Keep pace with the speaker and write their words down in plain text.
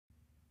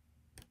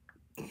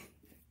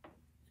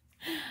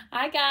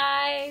Hi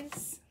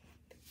guys,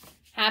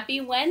 happy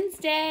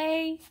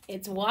Wednesday.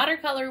 It's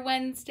Watercolor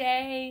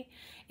Wednesday.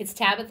 It's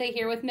Tabitha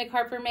here with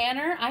McHarper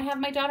Manor. I have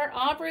my daughter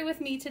Aubrey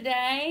with me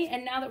today,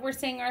 and now that we're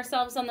seeing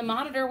ourselves on the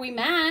monitor, we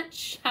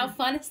match. How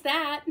fun is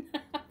that?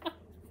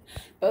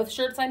 Both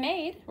shirts I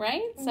made,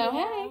 right? So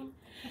yeah. hey.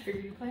 I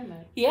figured you planned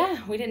that.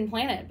 Yeah, we didn't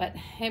plan it, but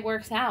it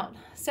works out.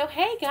 So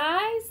hey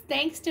guys,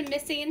 thanks to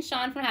Missy and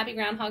Sean from Happy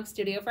Groundhog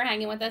Studio for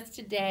hanging with us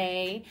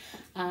today.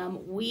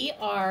 We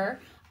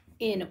are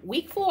in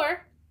week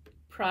 4,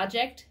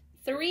 project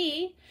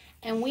 3,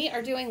 and we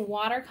are doing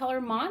watercolor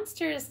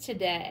monsters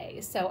today.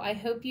 So I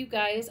hope you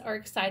guys are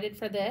excited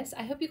for this.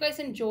 I hope you guys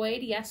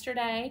enjoyed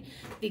yesterday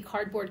the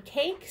cardboard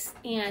cakes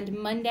and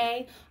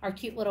Monday our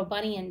cute little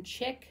bunny and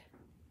chick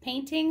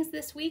paintings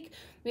this week.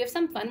 We have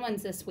some fun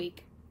ones this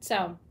week.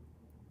 So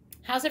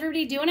how's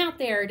everybody doing out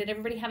there? Did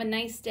everybody have a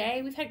nice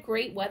day? We've had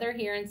great weather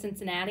here in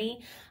Cincinnati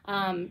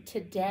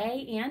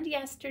today and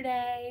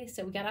yesterday.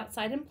 So we got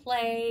outside and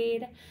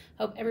played.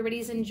 Hope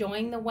everybody's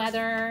enjoying the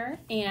weather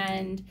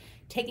and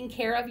taking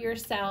care of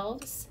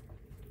yourselves.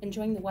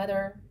 Enjoying the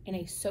weather in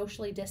a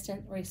socially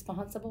distant,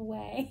 responsible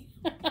way.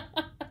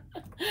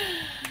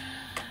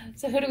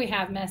 So who do we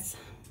have, Miss?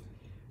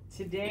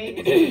 Today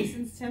is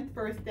Jason's 10th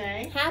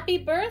birthday. Happy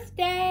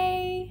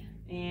birthday!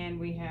 And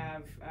we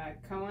have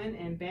Cohen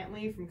and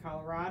Bentley from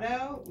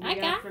Colorado. Hi,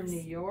 Leah guys. from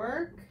New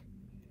York.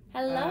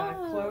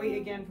 Hello. Chloe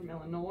again from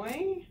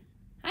Illinois.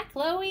 Hi,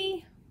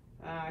 Chloe.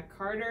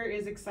 Carter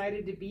is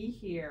excited to be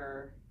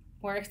here.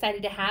 We're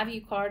excited to have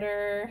you,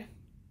 Carter.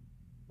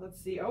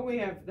 Let's see. Oh, we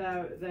have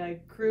the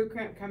crew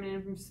coming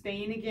in from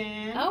Spain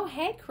again. Oh,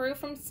 hey, crew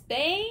from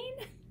Spain.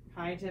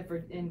 Hi to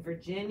in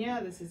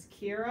Virginia. This is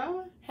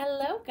Kira.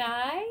 Hello,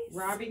 guys.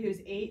 Robbie, who's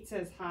 8,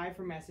 says hi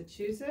from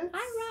Massachusetts.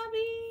 Hi,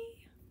 Robbie.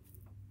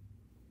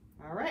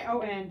 All right.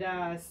 Oh, and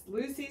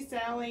Lucy,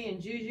 Sally,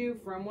 and Juju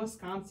from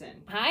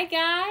Wisconsin. Hi,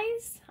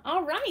 guys.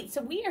 All right.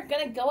 So we are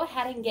going to go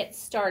ahead and get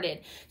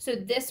started. So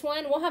this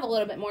one, we'll have a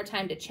little bit more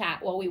time to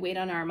chat while we wait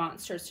on our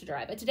monsters to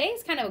dry. But today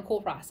is kind of a cool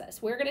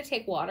process. We're going to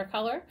take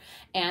watercolor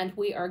and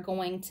we are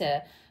going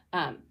to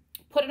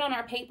put it on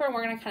our paper, and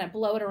we're going to kind of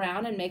blow it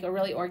around and make a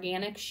really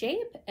organic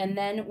shape. And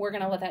then we're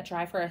going to let that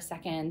dry for a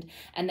second,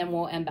 and then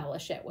we'll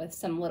embellish it with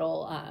some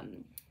little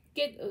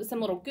get some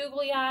little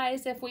googly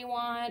eyes if we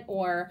want,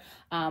 or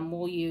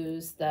we'll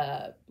use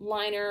the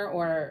liner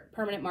or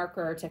permanent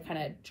marker to kind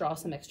of draw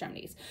some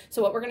extremities.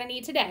 So what we're going to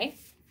need today,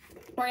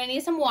 we're going to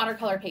need some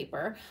watercolor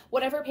paper.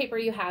 Whatever paper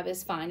you have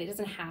is fine. It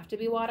doesn't have to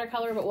be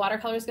watercolor, but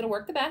watercolor is going to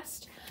work the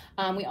best.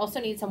 We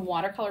also need some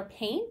watercolor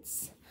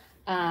paints.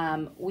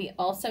 We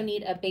also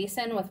need a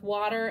basin with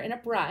water and a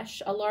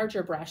brush, a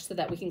larger brush, so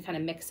that we can kind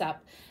of mix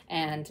up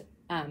and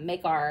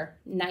make our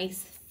nice,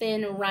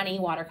 thin, runny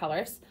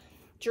watercolors.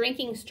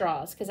 Drinking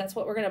straws, because that's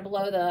what we're going to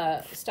blow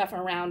the stuff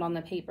around on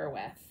the paper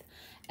with.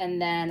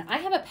 And then I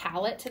have a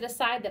palette to the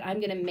side that I'm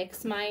going to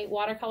mix my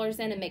watercolors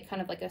in and make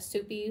kind of like a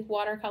soupy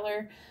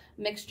watercolor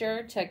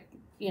mixture to,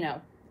 you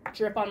know,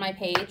 drip on my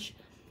page.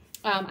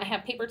 I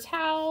have paper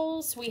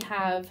towels. We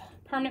have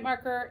permanent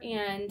marker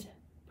and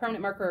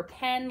permanent marker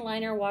pen,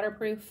 liner,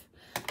 waterproof.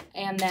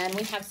 And then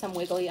we have some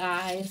wiggly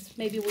eyes.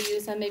 Maybe we'll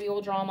use them. Maybe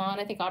we'll draw them on.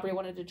 I think Aubrey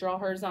wanted to draw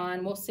hers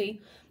on. We'll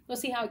see. We'll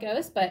see how it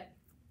goes. But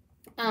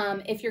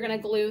if you're going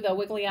to glue the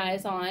wiggly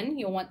eyes on,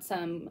 you'll want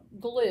some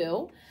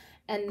glue.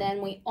 And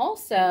then we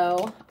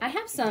also, I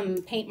have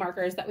some paint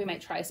markers that we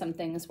might try some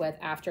things with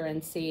after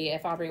and see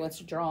if Aubrey wants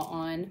to draw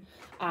on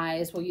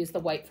eyes. We'll use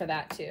the white for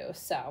that too.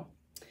 So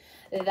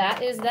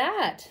that is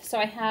that. So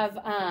I have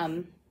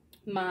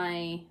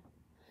my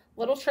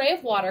little tray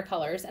of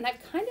watercolors, and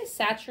I've kind of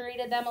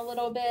saturated them a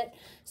little bit.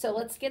 So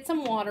let's get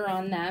some water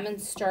on them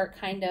and start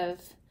kind of,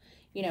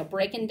 you know,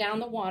 breaking down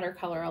the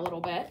watercolor a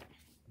little bit.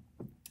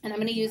 And I'm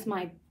going to use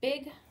my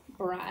big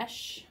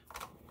brush.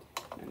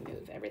 I'm going to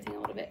move everything a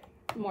little bit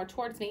more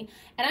towards me.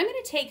 And I'm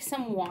going to take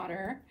some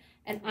water,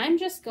 and I'm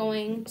just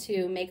going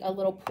to make a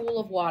little pool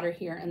of water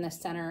here in the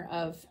center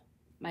of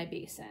my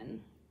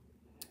basin.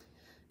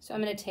 So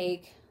I'm going to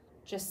take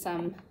just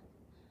some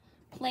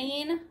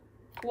plain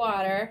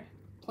water,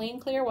 plain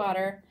clear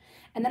water,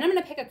 and then I'm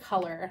going to pick a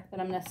color that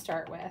I'm going to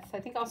start with. I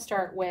think I'll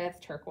start with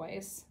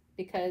turquoise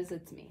because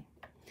it's me.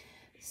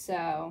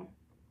 So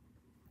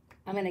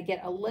I'm going to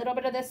get a little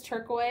bit of this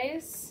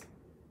turquoise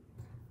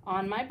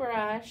on my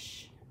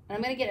brush, and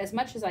I'm going to get as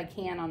much as I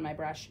can on my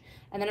brush,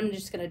 and then I'm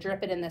just going to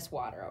drip it in this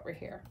water over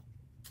here.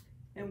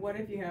 And what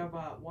if you have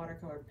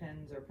watercolor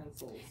pens or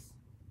pencils?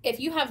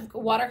 If you have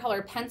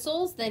watercolor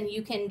pencils, then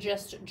you can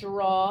just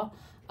draw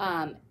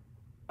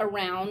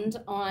around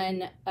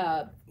on,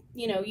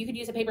 you know, you could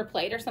use a paper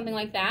plate or something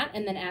like that,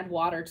 and then add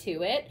water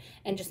to it,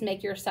 and just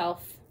make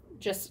yourself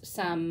just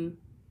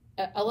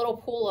a little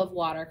pool of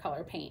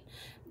watercolor paint.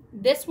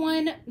 This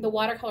one, the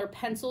watercolor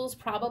pencils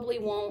probably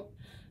won't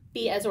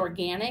be as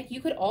organic. You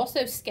could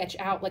also sketch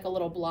out like a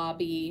little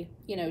blobby,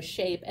 you know,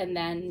 shape and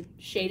then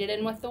shade it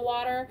in with the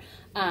water.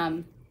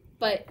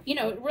 but you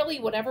know, really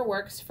whatever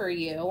works for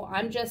you.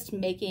 I'm just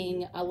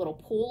making a little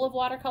pool of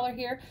watercolor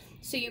here.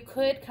 So you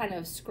could kind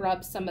of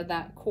scrub some of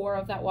that core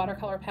of that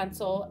watercolor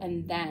pencil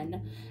and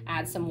then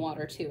add some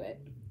water to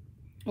it,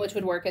 which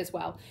would work as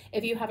well.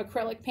 If you have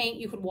acrylic paint,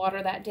 you could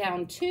water that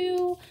down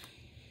too.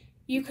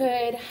 You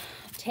could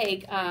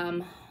take,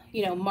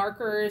 you know,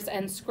 markers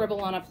and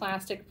scribble on a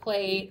plastic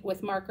plate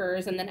with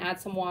markers and then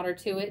add some water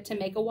to it to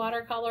make a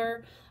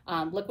watercolor.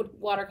 Liquid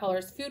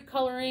watercolors, food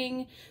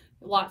coloring,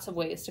 lots of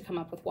ways to come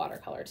up with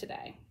watercolor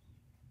today.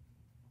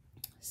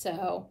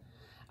 So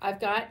I've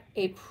got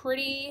a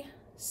pretty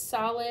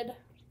solid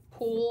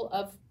pool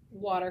of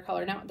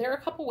watercolor. Now there are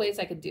a couple ways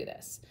I could do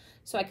this.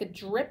 So I could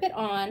drip it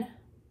on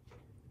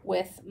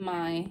with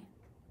my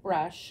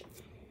brush.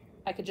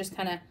 I could just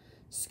kind of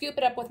scoop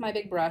it up with my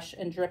big brush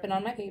and drip it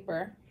on my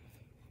paper.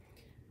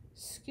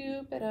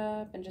 Scoop it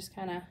up and just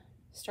kind of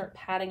start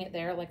patting it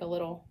there like a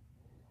little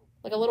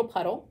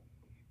puddle.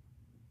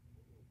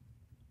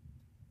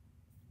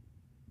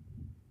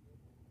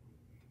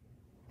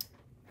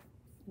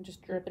 And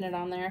just dripping it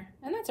on there.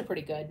 And that's a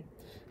pretty good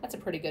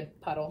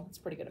puddle. It's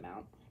a pretty good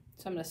amount.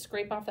 So I'm going to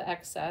scrape off the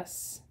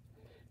excess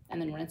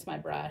and then rinse my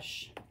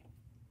brush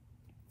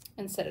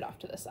and set it off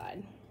to the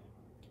side.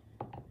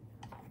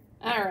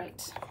 All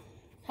right.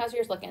 How's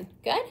yours looking?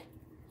 Good?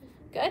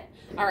 Good?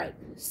 All right.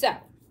 So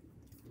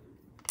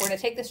we're going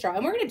to take this straw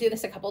and we're going to do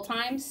this a couple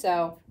times.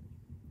 So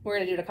we're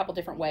going to do it a couple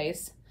different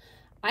ways.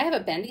 I have a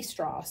bendy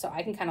straw, so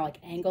I can kind of like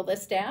angle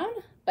this down,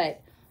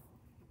 but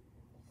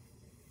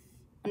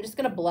I'm just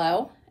going to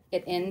blow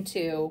it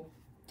into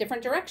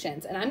different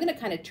directions. And I'm going to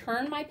kind of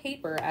turn my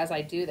paper as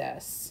I do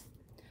this.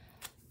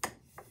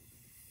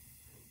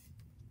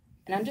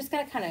 And I'm just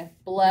going to kind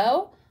of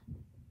blow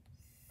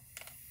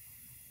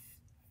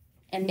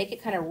and make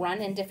it kind of run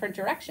in different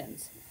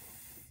directions.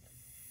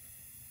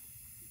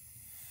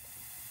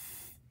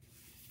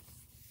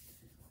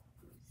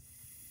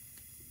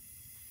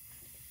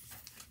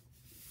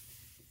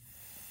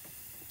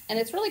 And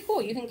it's really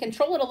cool. You can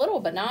control it a little,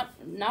 but not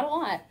a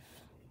lot.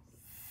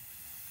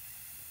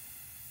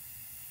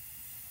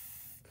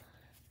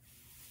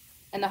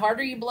 And the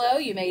harder you blow,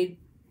 you may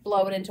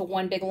blow it into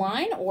one big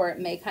line, or it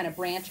may kind of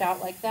branch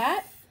out like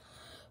that.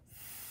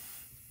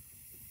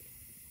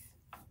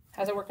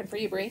 How's it working for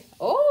you, Bree?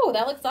 Oh,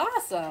 that looks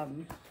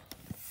awesome.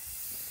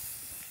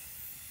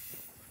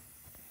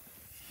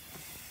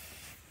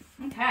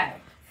 Okay.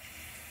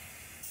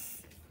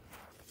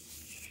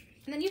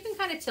 And then you can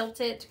kind of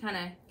tilt it to kind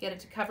of get it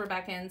to cover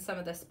back in some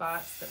of the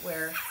spots that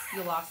where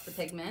you lost the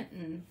pigment.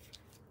 And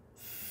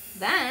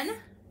then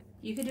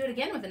you could do it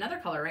again with another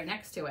color right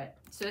next to it.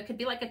 So it could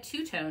be like a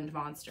two-toned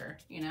monster,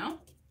 you know?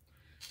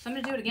 So I'm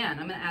going to do it again.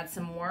 I'm going to add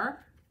some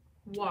more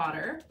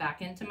water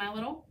back into my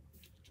little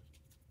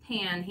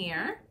pan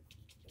here.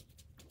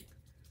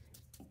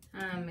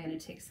 I'm going to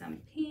take some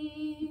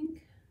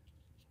pink,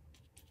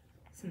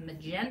 some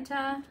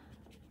magenta.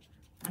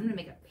 I'm going to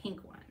make a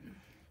pink one.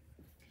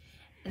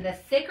 And the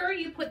thicker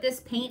you put this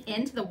paint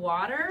into the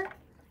water,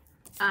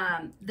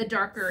 the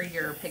darker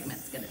your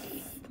pigment's going to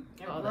be.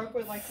 And Brooke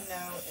would like to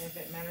know if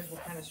it matters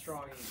what kind of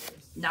straw you use.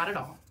 Not at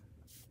all.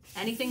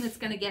 Anything that's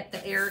going to get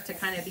the air to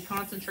kind of be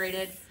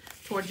concentrated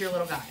towards your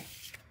little guy.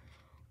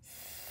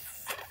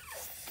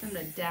 I'm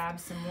going to dab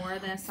some more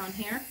of this on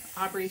here.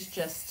 Aubrey's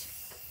just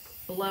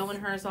blowing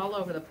hers all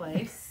over the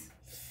place.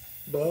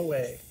 Blow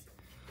away.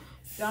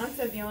 Dawn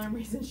said the only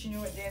reason she knew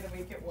what day of the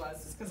week it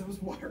was is because it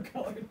was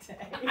watercolor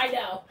day. I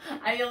know.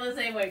 I feel the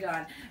same way,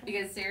 Dawn.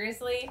 Because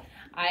seriously,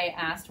 I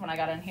asked when I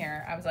got in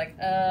here, I was like,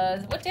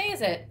 what day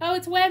is it? Oh,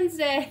 it's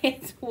Wednesday.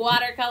 It's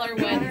Watercolor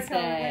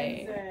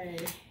Wednesday. Watercolor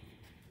Wednesday.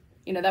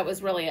 You know, that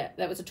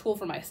was a tool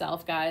for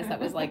myself, guys. That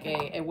was like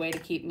a way to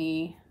keep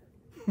me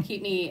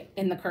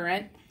in the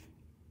current.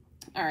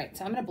 All right,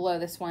 so I'm going to blow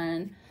this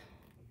one.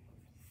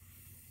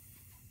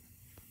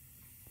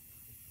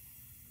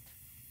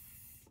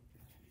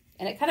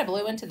 And it kind of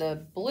blew into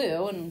the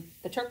blue and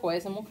the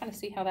turquoise, and we'll kind of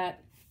see how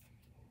that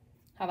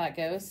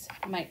goes.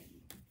 I might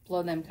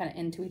blow them kind of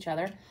into each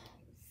other.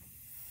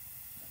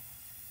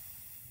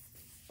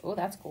 Oh,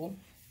 that's cool.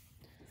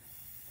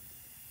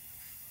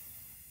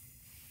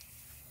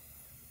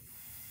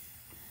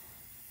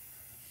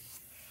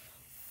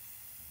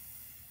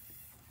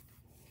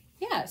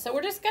 Yeah, so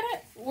we're just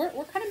we're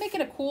kind of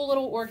making a cool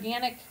little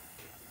organic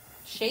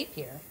shape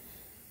here.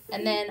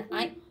 And then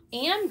I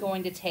am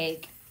going to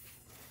take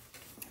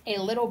a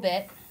little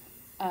bit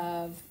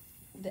of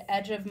the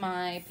edge of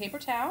my paper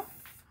towel,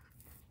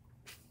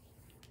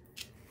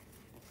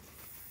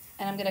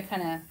 and I'm going to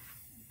kind of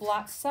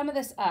blot some of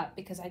this up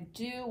because I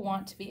do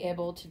want to be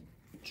able to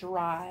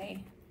dry.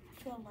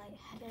 I feel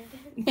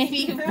lightheaded. Maybe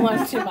you've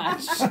blown too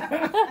much.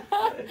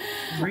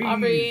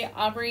 Breathe.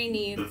 Aubrey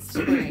needs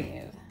to breathe.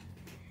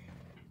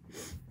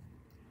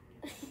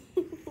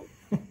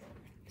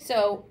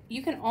 So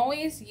you can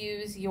always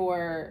use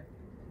your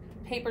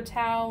paper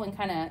towel and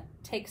kind of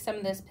take some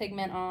of this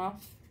pigment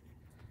off.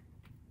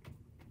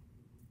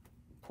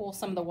 Pull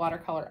some of the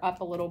watercolor up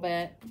a little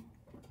bit.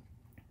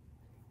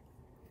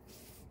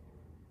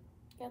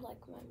 I like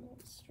my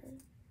monster.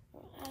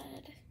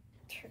 Add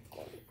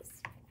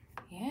turquoise.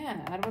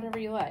 Yeah, add whatever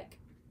you like.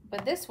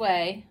 But this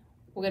way,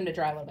 we'll get them to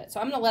dry a little bit. So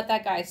I'm going to let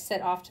that guy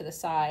sit off to the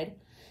side.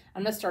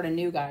 I'm going to start a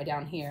new guy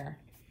down here.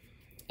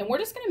 And we're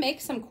just going to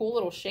make some cool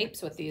little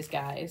shapes with these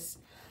guys.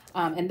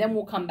 And then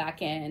we'll come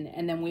back in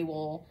and then we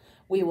will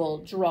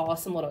draw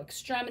some little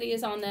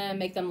extremities on them,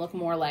 make them look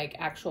more like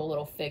actual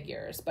little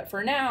figures. But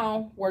for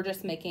now, we're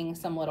just making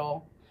some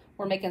little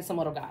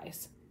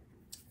guys.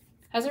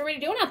 How's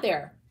everybody doing out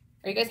there?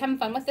 Are you guys having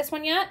fun with this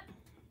one yet?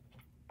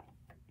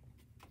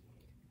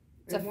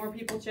 There's more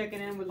people checking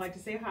in. Would like to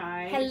say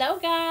hi. Hello,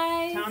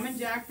 guys. Tom and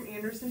Jack from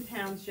Anderson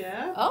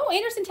Township. Oh,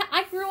 Anderson.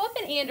 I grew up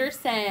in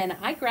Anderson.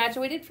 I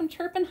graduated from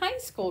Turpin High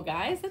School,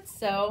 guys. That's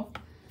so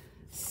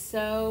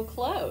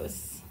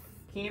close.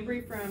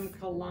 Cambry from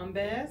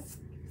Columbus.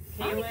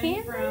 Hi,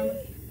 Kaylin from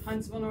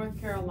Huntsville, North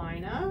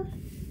Carolina.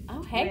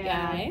 Oh, hey,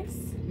 guys.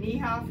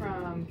 Neha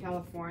from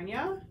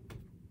California.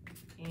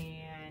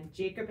 And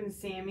Jacob and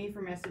Sammy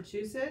from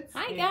Massachusetts.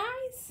 Hi,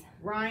 guys.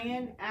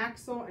 Ryan,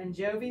 Axel, and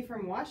Jovi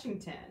from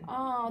Washington.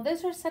 Oh,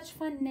 those are such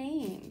fun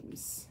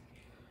names.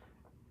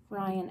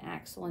 Ryan,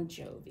 Axel, and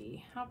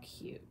Jovi. How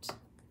cute.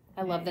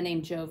 I love the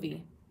name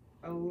Jovi.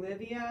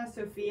 Olivia,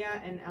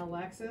 Sophia, and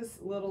Alexis'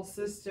 little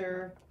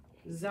sister,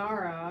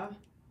 Zara,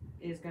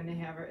 is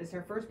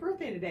her first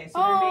birthday today. So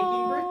they're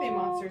making birthday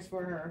monsters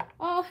for her.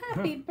 Oh,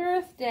 happy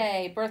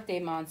birthday, birthday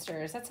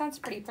monsters. That sounds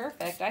pretty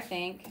perfect, I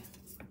think.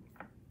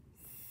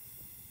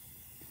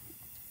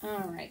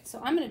 All right,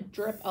 so I'm going to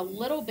drip a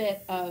little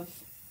bit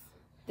of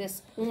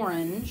this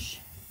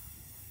orange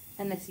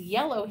and this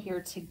yellow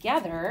here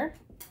together.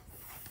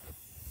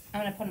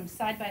 I'm going to put them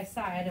side by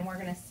side and we're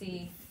going to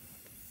see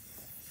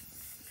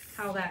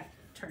how that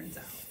turns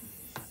out.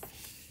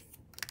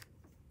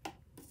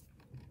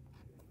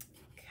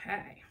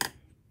 Okay.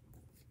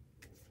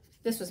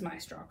 This was my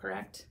straw,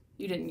 correct?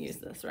 You didn't use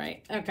this,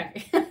 right?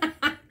 Okay.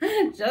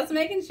 Just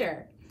making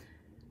sure.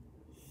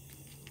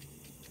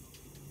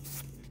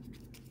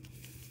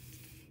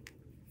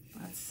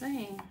 Let's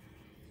see.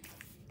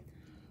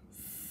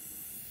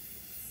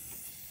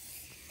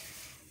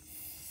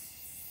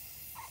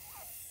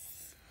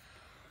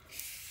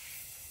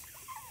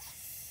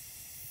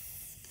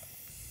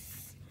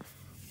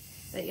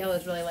 That yellow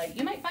is really light.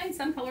 You might find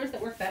some colors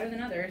that work better than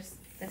others.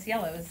 This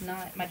yellow is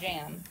not my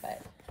jam,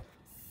 but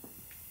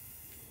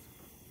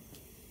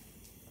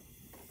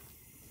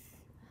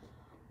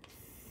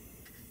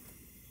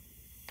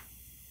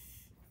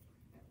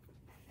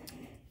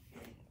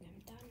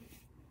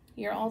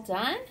you're all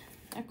done?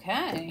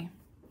 Okay.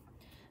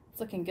 It's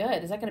looking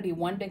good. Is that going to be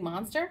one big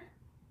monster?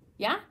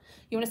 Yeah?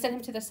 You want to set him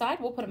to the side?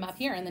 We'll put him up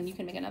here and then you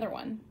can make another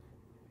one.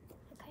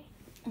 Okay.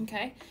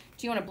 Okay.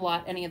 Do you want to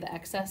blot any of the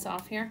excess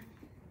off here?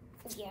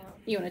 Yeah.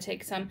 You want to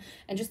take some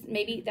and just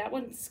maybe, that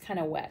one's kind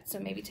of wet, so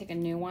maybe take a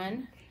new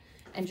one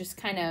and just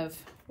kind of,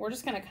 we're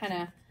just going to kind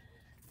of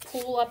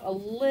pull up a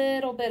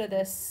little bit of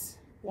this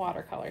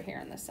watercolor here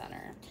in the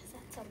center.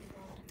 That's a lot.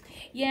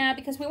 Yeah,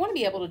 because we want to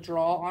be able to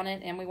draw on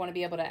it and we want to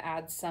be able to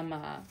add some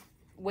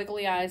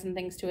wiggly eyes and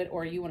things to it,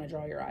 or you want to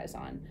draw your eyes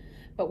on.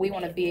 But we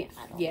want to be,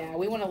 yeah,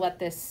 we want to let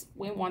this,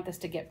 we want this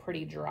to get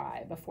pretty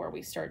dry before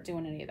we start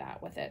doing any of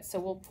that with it. So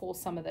we'll pull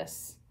some of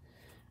this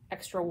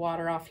extra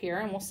water off here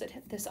and we'll set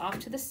this off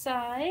to the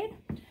side.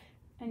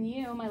 And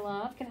you, my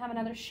love, can have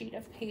another sheet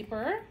of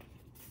paper.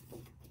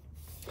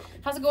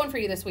 How's it going for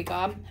you this week,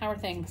 Ob? How are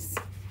things?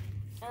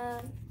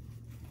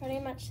 Pretty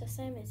much the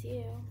same as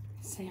you.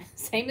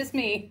 Same as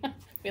me.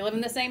 We live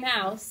in the same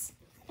house.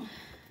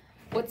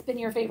 What's been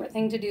your favorite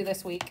thing to do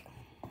this week?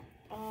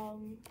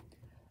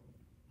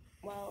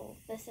 Well,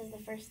 this is the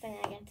first thing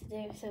I get to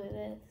do, so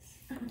it is.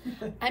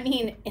 I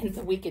mean, in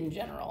the week in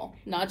general,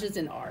 not just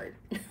in art.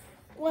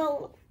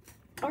 Well,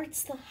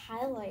 art's the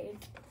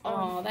highlight.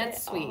 Oh,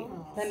 that's sweet.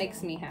 That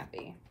makes me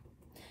happy.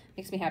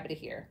 Makes me happy to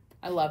hear.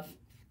 I love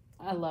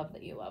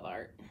that you love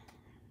art.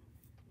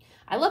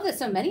 I love that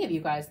so many of you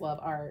guys love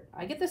art.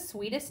 I get the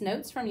sweetest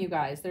notes from you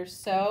guys. They're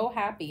so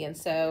happy and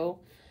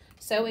so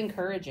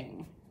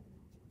encouraging.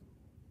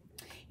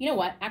 You know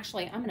what?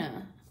 Actually, I'm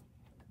gonna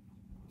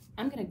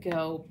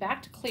go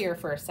back to clear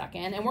for a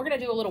second, and we're gonna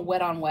do a little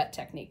wet on wet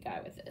technique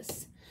guy with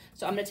this.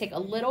 So I'm gonna take a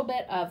little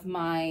bit of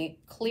my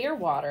clear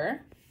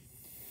water,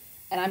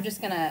 and I'm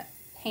just gonna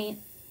paint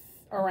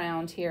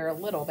around here a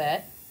little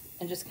bit,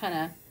 and just kind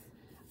of,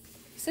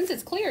 since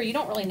it's clear, you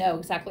don't really know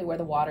exactly where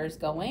the water is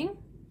going.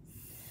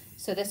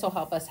 So this will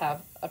help us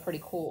have a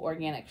pretty cool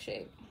organic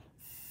shape.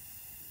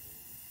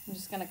 I'm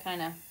just gonna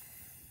kind of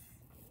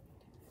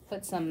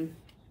put some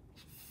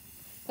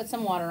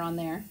water on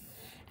there.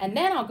 And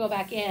then I'll go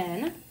back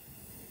in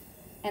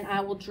and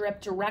I will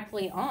drip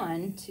directly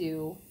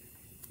onto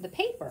the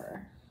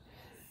paper.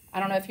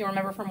 I don't know if you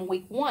remember from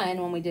week 1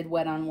 when we did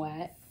wet on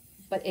wet,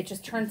 but it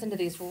just turns into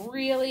these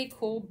really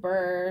cool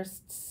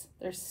bursts.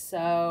 They're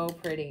so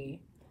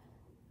pretty.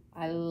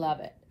 I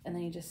love it. And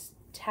then you just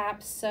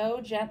tap so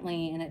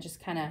gently and it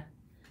just kind of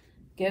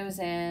goes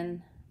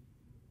in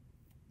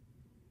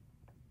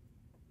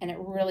and it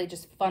really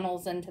just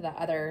funnels into the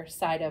other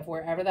side of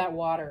wherever that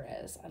water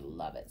is. I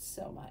love it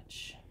so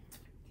much.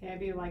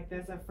 Tabby like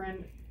this. A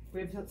friend,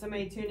 we have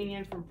somebody tuning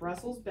in from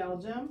Brussels,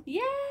 Belgium.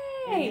 Yay!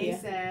 And they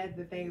said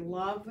that they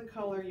love the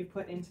color you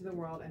put into the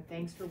world, and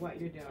thanks for what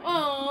you're doing.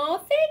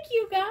 Oh, thank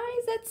you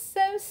guys. That's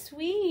so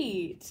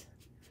sweet.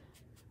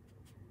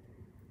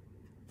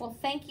 Well,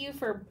 thank you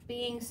for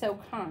being so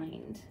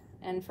kind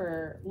and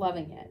for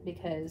loving it,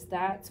 because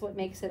that's what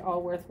makes it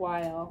all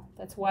worthwhile.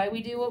 That's why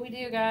we do what we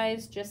do,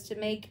 guys, just to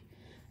make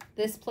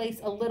this place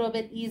a little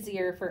bit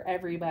easier for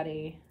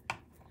everybody.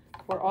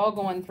 We're all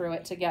going through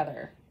it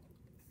together.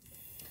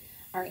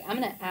 All right, I'm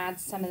going to add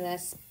some of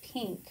this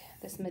pink,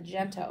 this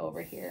magenta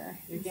over here.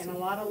 You're getting a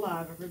lot of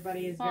love.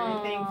 Everybody is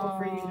very thankful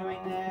for you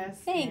doing this.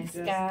 Thanks,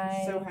 and just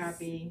guys. So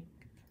happy.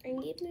 I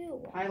need new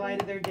water.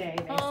 Highlight of their day,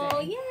 they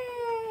Oh, say.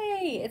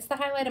 yay! It's the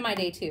highlight of my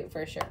day, too,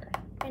 for sure.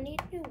 I need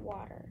new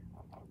water.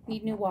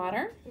 Need new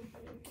water?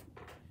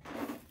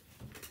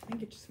 I can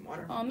get you some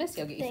water. Oh, Miss,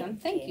 you'll get you some.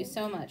 Thank Thank you. you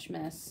so much,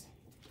 Miss.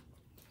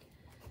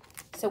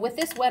 So with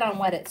this wet on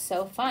wet, it's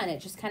so fun. It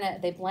just kind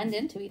of, they blend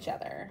into each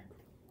other.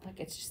 Like,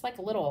 it's just like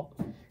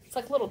it's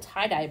like little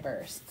tie-dye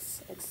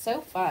bursts. It's so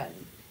fun.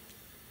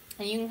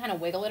 And you can kind of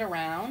wiggle it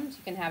around.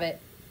 You can have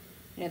it,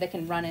 you know, they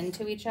can run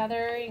into each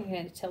other. You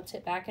can tilt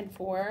it back and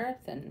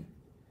forth and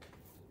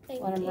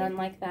let them run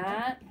like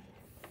that.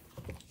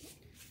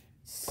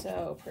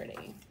 So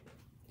pretty.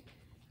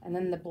 And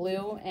then the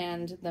blue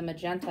and the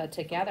magenta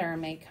together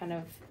make kind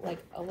of like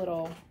a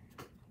little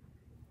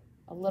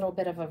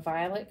bit of a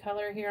violet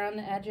color here on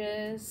the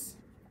edges.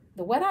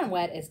 The wet on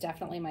wet is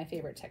definitely my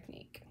favorite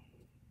technique.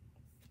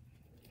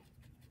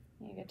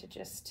 You get to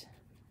just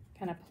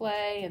kind of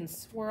play and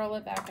swirl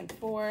it back and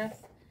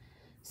forth.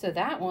 So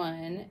that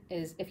one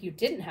is, if you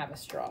didn't have a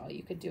straw,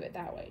 you could do it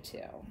that way too.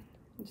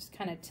 You just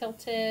kind of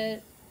tilt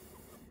it.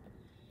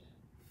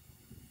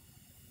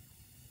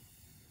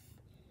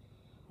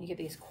 You get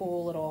these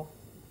cool little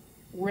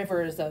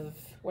rivers of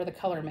where the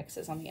color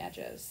mixes on the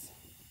edges.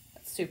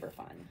 That's super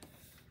fun.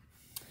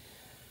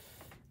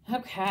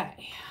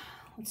 Okay,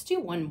 let's do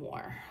one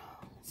more.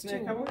 A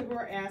couple people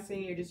were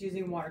asking, you're just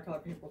using watercolor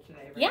paper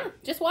today, right? Yeah,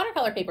 just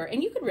watercolor paper.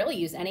 And you could really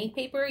use any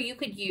paper. You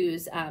could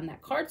use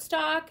that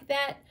cardstock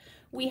that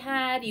we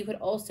had. You could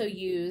also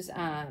use,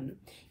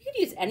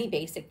 any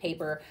basic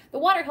paper. The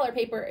watercolor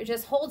paper, it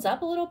just holds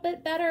up a little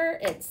bit better.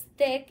 It's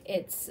thick.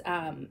 It's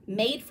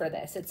made for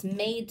this. It's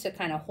made to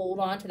kind of hold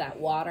on to that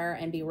water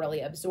and be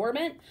really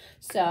absorbent.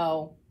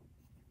 So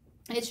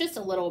it's just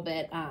a little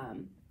bit,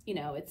 you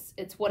know,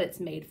 it's what it's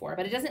made for.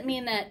 But it doesn't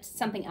mean that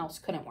something else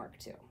couldn't work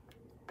too.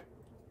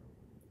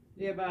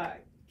 We have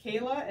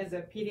Kayla is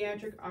a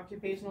pediatric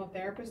occupational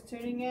therapist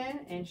tuning in,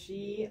 and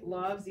she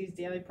loves these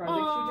daily projects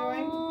you're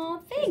doing.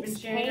 Oh, thanks,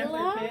 She's been sharing them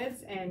Kayla. with her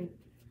kids, and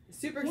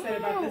super excited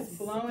about this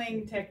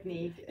blowing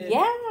technique.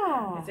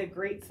 Yeah. It's a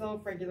great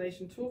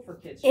self-regulation tool for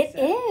kids. It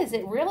is.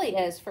 It really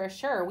is, for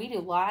sure. We do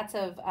lots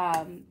of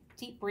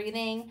deep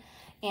breathing.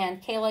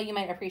 And Kayla, you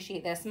might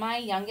appreciate this. My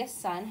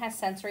youngest son has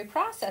sensory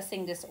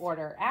processing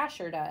disorder.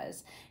 Asher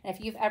does. And if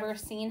you've ever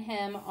seen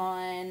him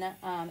on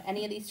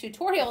any of these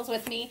tutorials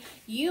with me,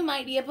 you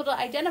might be able to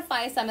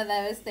identify some of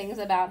those things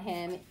about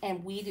him.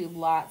 And we do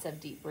lots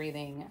of deep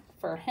breathing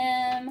for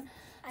him.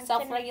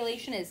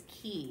 Self-regulation is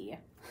key.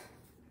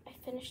 I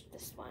finished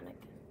this one.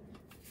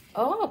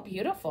 Oh,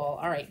 beautiful.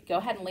 All right, go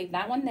ahead and leave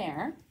that one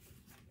there.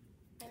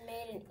 I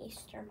made an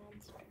Easter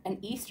monster. An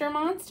Easter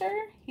monster?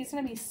 He's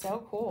going to be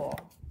so cool.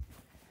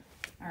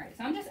 All right,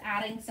 so I'm just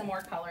adding some more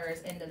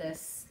colors into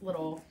this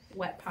little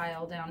wet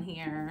pile down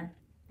here.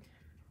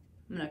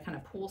 I'm going to kind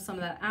of pull some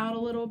of that out a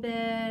little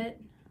bit.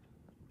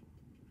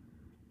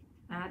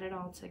 Add it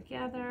all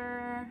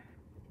together.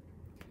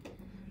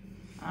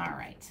 All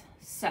right,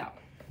 so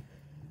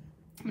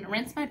I'm going to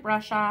rinse my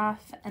brush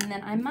off, and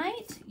then I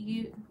might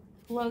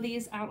blow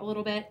these out a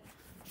little bit.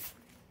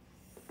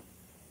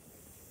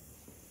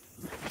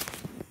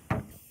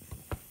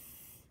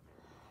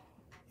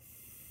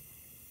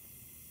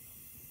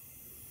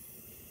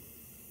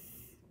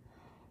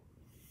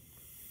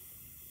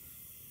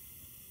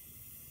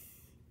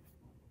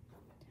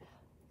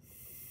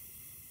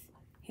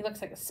 He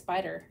looks like a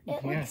spider.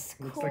 It looks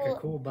cool. Looks like a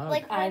cool bug.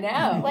 Like I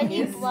know. when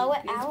you He's- blow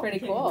it he's out, pretty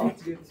cool.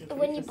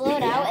 when you blow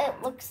it out,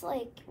 it looks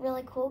like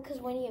really cool because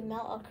when you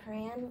melt a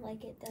crayon,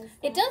 like it does.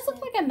 It does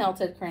look like a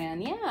melted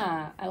crayon.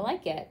 Yeah, I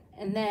like it.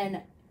 And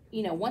then,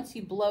 you know, once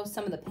you blow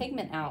some of the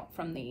pigment out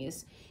from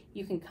these,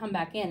 you can come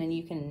back in and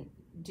you can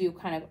do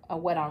kind of a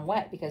wet on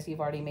wet because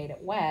you've already made it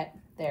wet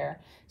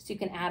there. So you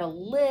can add a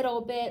little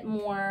bit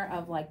more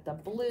of like the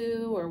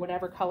blue or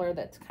whatever color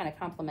that's kind of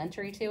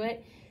complementary to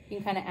it. You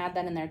can kind of add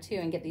that in there too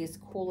and get these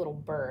cool little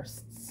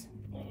bursts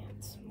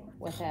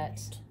with it.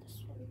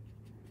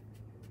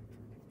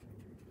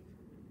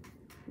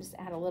 Just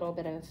add a little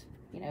bit of,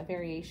 you know,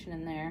 variation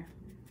in there.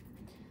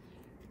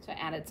 So I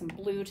added some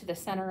blue to the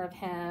center of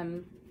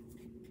him.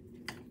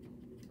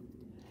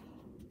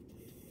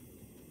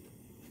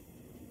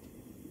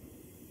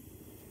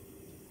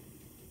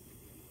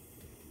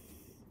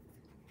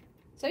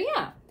 So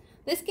yeah,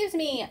 this gives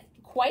me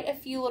quite a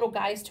few little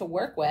guys to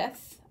work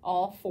with.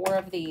 All 4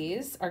 of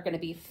these are going to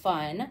be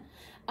fun.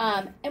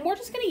 And we're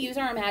just going to use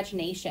our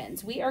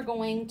imaginations. We are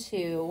going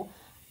to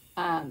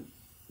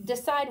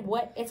decide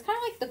what, it's kind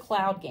of like the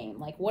cloud game.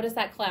 Like, what does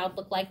that cloud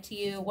look like to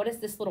you? What is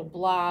this little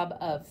blob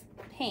of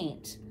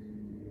paint?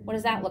 What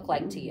does that look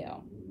like to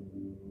you?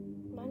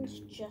 Mine's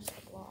just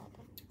a blob.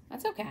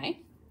 That's okay.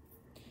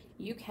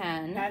 You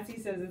can. Patsy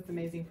says it's an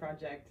amazing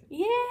project.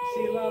 Yay!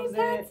 She loves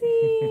Patsy!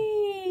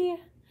 it.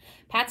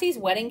 Patsy's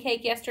wedding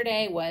cake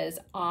yesterday was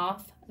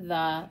off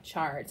the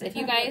charts. If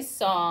you guys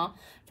saw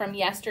from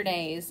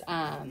yesterday's,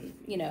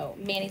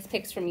 Manny's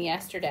picks from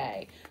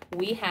yesterday,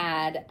 we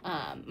had,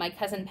 my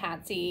cousin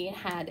Patsy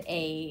had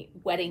a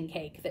wedding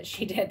cake that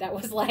she did that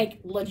was like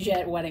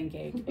legit wedding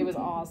cake. It was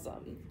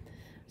awesome.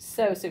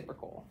 So super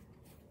cool.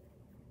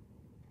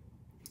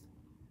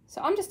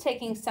 So I'm just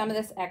taking some of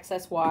this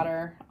excess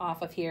water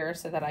off of here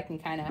so that I can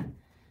kind of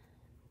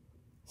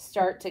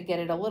start to get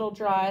it a little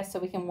dry so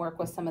we can work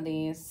with some of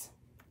these.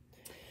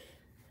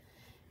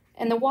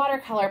 And the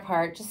watercolor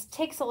part just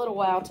takes a little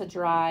while to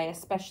dry,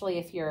 especially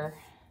if you're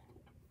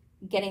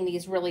getting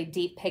these really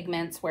deep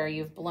pigments where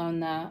you've blown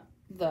the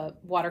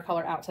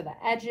watercolor out to the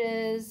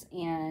edges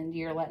and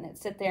you're letting it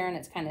sit there and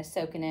it's kind of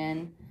soaking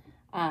in.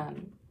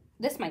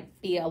 This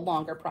might be a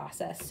longer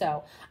process,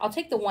 so I'll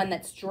take the one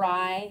that's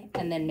dry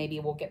and then maybe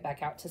we'll get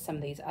back out to some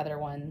of these other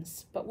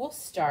ones. But we'll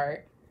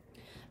start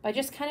by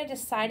just kind of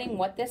deciding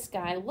what this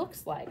guy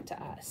looks like to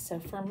us. So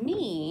for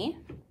me,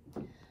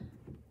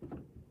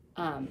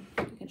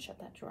 you can shut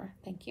that drawer,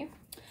 thank you.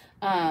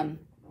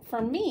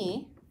 For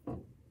me,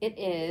 it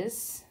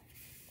is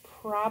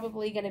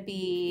probably going to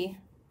be,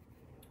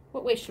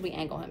 what way should we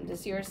angle him?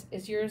 Is yours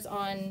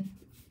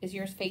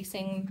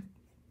facing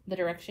the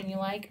direction you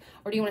like,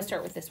 or do you want to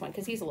start with this one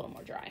because he's a little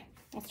more dry?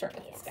 I'll start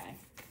with this guy.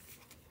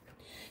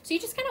 So you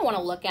just kind of want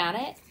to look at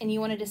it and you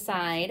want to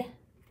decide,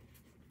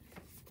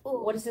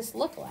 Ooh. What does this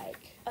look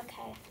like?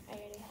 Okay, I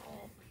already have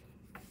it.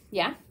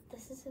 Yeah?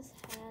 This is his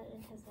head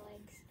and his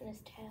legs and his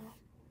tail.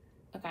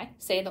 Okay,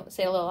 say it a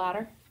little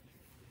louder.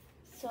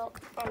 So,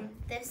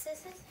 this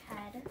is his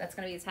head. That's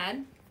going to be his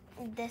head?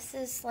 This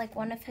is like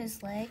one of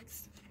his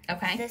legs.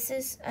 Okay. This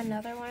is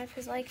another one of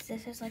his legs.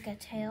 This is like a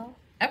tail.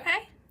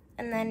 Okay.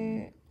 And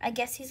then I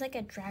guess he's like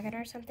a dragon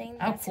or something.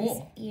 Oh, That's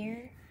cool. His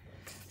ear.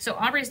 So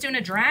Aubrey's doing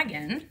a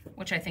dragon,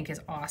 which I think is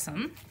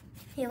awesome.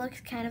 He looks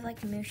kind of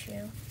like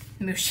Mushu.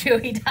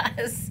 Mushu, he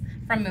does,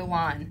 from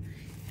Mulan.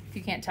 If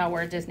you can't tell,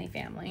 we're a Disney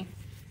family.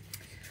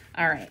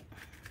 All right.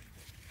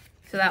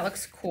 So that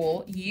looks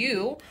cool.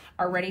 You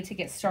are ready to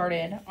get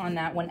started on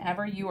that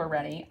whenever you are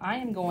ready. I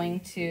am going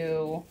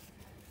to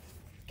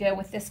go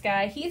with this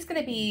guy. He's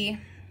going to be,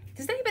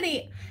 does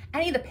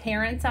any of the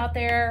parents out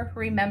there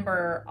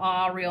remember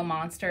All Real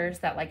Monsters,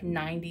 that like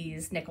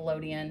 90s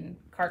Nickelodeon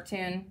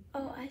cartoon?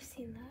 Oh, I've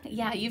seen that.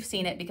 Yeah, you've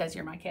seen it because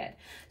you're my kid.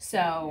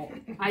 So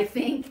I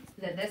think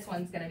that this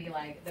one's going to be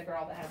like the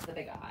girl that has the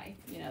big eye.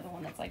 You know, the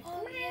one that's like,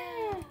 oh,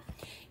 yeah.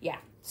 Yeah,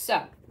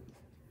 so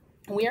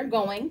we are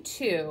going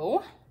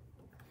to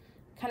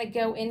kind of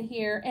go in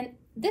here. And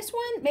this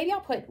one, maybe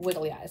I'll put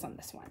wiggly eyes on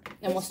this one.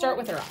 And we'll start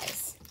with her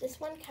eyes. This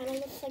one kind of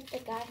looks like the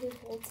guy who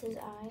holds his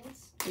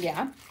eyes.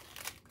 Yeah.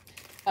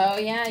 Oh,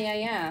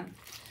 yeah.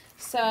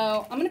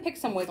 So I'm going to pick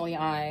some wiggly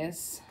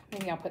eyes.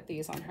 Maybe I'll put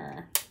these on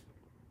her.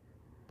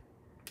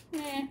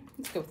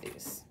 Let's go with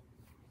these.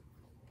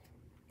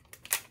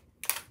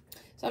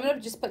 So I'm going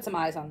to just put some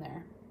eyes on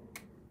there.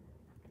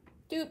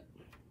 Doop.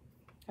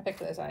 I picked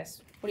those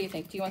eyes. What do you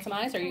think? Do you want some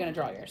eyes or are you going to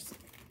draw yours?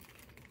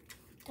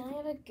 Can I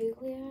have a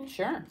googly eye?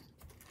 Sure.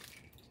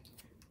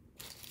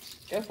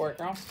 Go for it,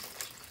 girl.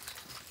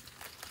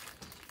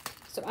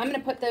 So I'm going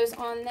to put those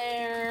on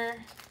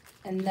there,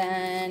 and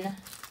then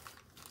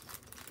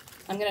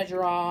I'm going to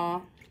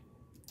draw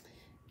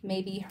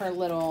maybe her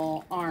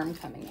little arm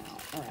coming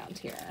out around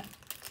here.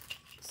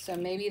 So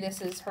maybe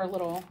this is her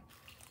little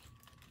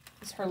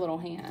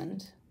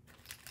hand.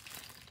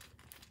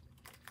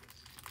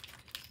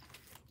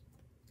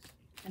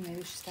 And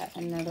maybe she's got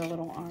another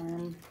little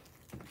arm.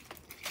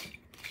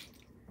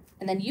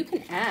 And then you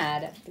can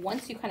add,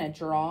 once you kind of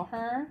draw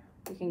her,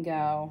 you can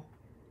go,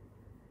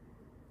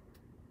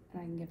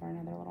 and I can give her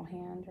another little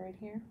hand right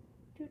here.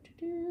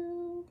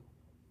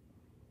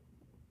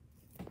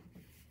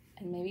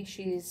 And maybe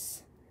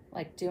she's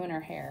like doing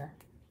her hair.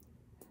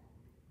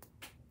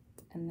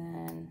 And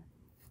then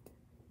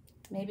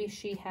maybe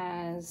she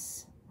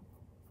has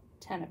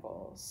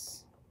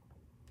tentacles.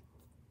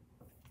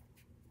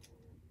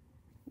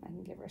 I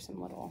can give her some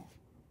little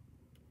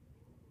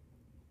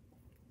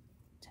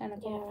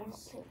tentacles. Yeah, I don't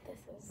think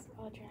this is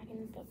a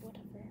dragon, but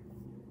whatever.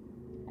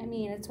 I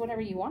mean, it's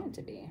whatever you want it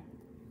to be.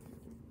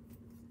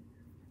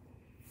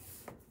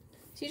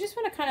 So you just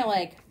want to kind of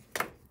like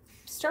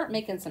start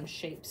making some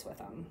shapes with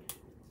them.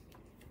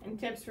 And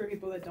tips for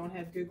people that don't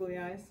have googly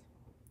eyes?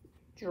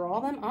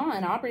 Draw them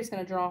on. Aubrey's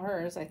going to draw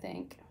hers, I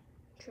think.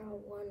 Draw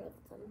one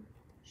of them.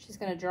 She's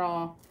going to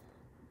draw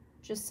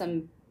just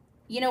some,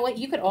 you know what,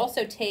 you could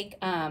also take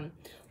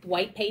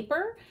white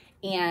paper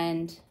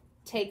and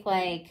take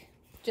like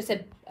just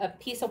a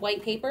piece of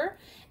white paper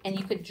and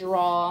you could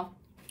draw,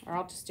 or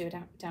I'll just do it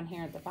down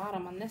here at the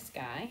bottom on this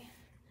guy.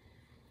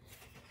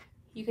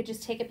 you could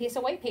just take a piece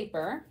of white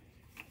paper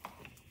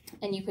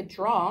and you could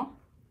draw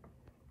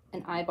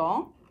an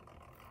eyeball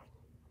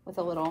with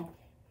a little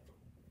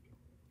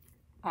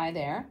eye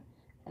there,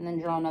 and then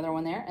draw another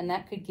one there, and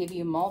that could give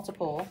you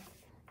multiple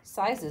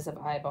sizes of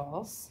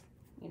eyeballs.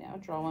 You know,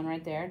 draw one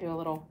right there, do a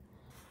little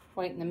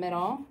white in the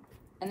middle,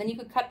 and then you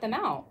could cut them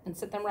out and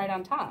sit them right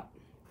on top.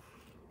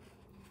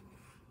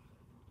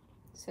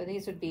 So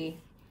these would be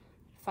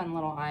fun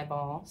little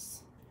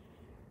eyeballs.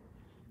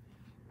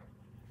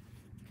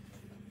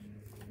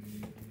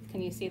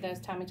 Can you see those,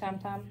 Tommy Tom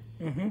Tom?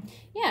 Mm-hmm.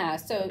 Yeah,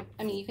 so,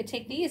 I mean, you could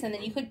take these and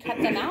then you could cut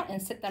them out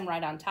and sit them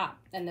right on top.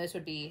 And those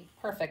would be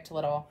perfect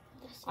little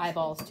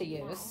eyeballs to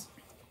use.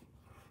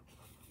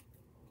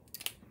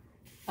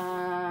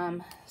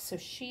 So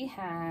she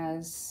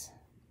has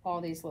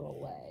all these little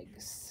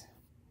legs.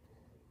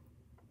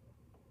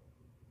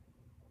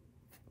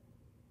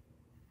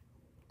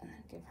 And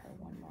then give her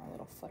one more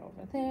little foot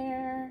over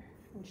there.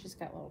 And she's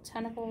got little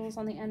tentacles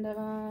on the end of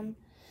them.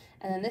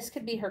 And then this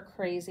could be her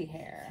crazy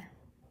hair.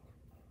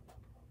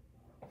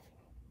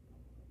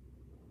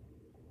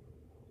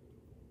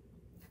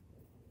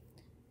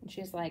 And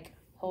she's like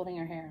holding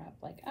her hair up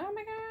like, oh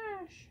my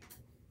gosh.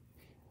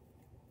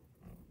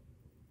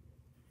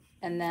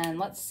 And then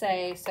let's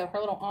say, so her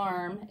little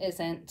arm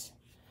isn't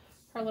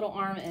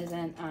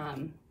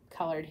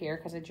colored here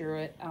because I drew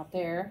it out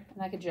there.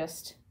 And I could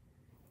just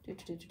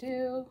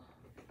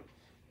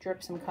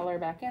drip some color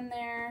back in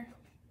there.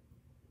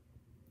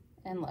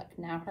 And look,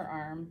 now her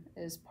arm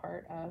is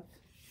part of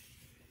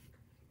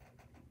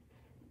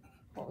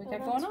what we got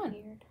going on.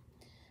 Weird.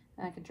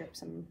 And I could drip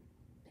some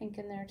pink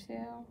in there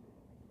too.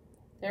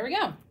 There we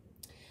go.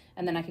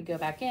 And then I could go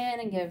back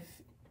in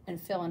and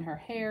fill in her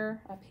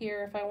hair up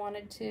here if I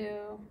wanted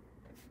to.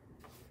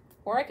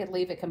 Or I could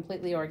leave it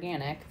completely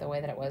organic the way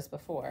that it was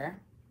before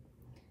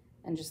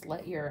and just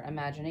let your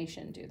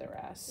imagination do the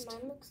rest.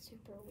 Mine looks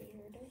super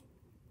weird.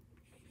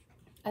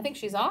 I think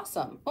she's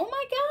awesome. Oh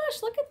my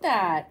gosh, look at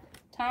that.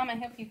 Tom, I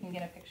hope you can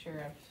get a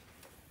picture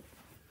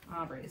of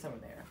Aubrey's over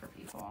there for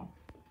people.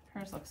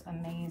 Hers looks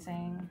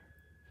amazing.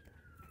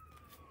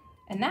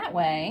 And that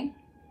way,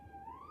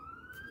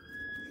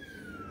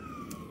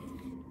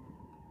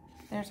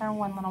 there's our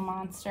one little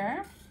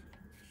monster.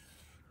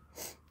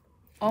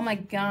 Oh my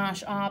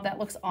gosh, that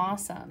looks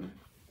awesome.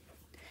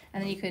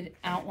 And then you could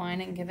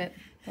outline it and give it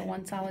the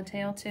one solid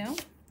tail too.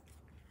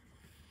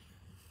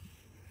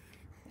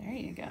 There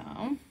you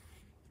go.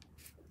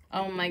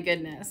 Oh my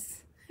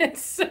goodness.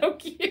 It's so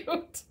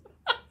cute.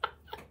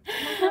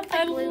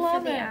 I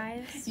love it.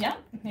 Eyes. Yeah,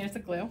 here's the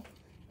glue.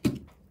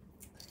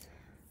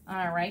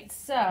 All right,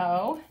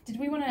 so did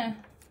we want to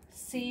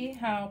see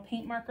how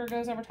paint marker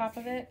goes over top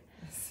of it?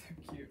 That's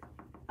so cute.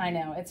 I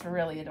know, it's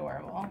really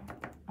adorable.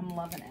 I'm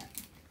loving it.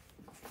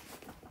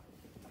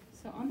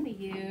 So I'm going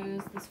to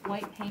use this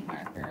white paint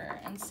marker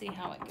and see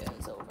how it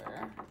goes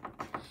over.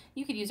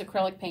 You could use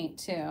acrylic paint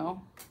too.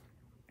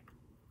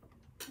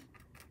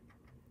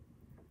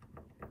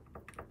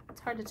 It's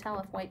hard to tell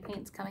if white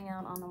paint's coming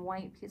out on a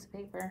white piece of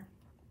paper.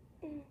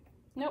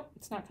 Nope,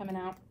 it's not coming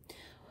out.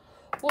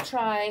 We'll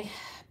try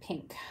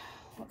pink.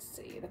 Let's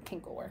see, the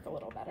pink will work a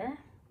little better.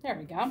 There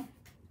we go.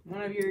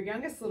 One of your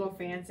youngest little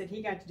fans said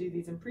he got to do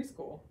these in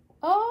preschool.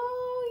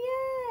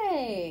 Oh,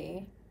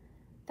 yay.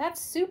 That's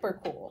super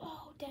cool.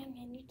 Oh, dang,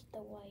 I needed the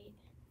white.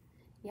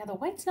 Yeah, the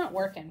white's not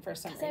working for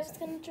some reason. Because I was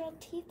going to draw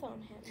teeth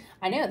on him.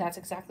 I know, that's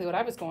exactly what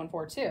I was going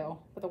for too,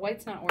 but the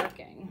white's not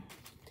working.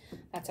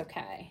 That's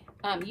okay.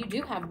 You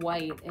do have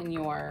white in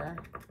your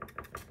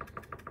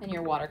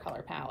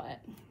watercolor palette.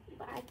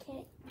 But I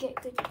can't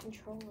get good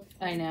control of it.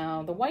 I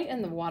know. The white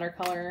in the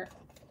watercolor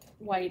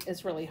white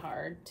is really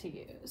hard to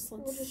use.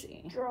 We'll Let's just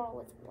see. draw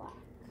with black.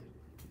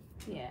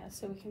 Yeah,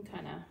 so we can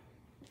kind of...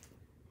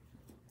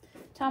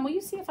 Tom, will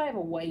you see if I have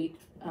a white?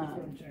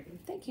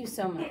 Thank you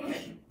so much.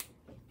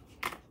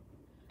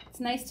 It's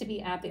nice to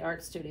be at the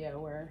art studio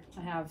where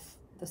I have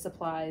the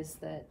supplies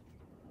that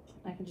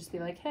I can just be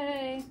like,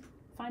 hey,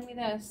 find me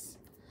this.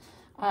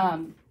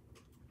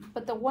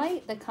 But the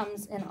white that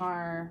comes in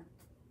our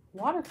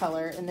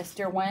watercolor in this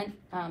Derwent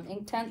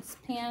Inktense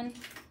pan,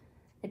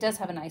 it does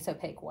have a nice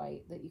opaque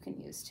white that you can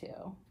use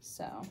too.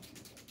 So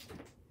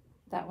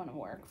that one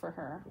will work for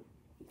her.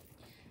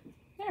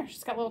 There,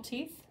 she's got little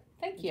teeth.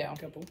 Thank you.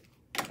 Couple.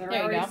 They're There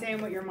you already go.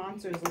 saying what your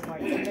monsters look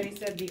like. Somebody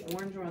said the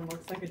orange one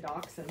looks like a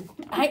dachshund.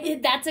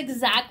 That's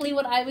exactly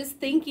what I was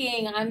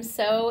thinking. I'm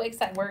so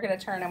excited. We're going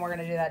to turn and we're going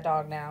to do that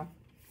dog now.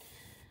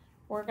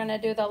 We're going to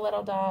do the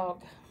little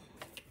dog.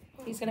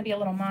 He's going to be a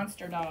little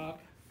monster dog.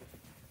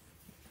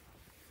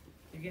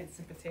 You're getting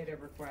some potato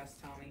requests,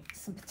 Tommy.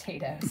 Some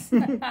potatoes.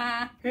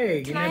 Hey,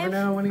 you Can I never have-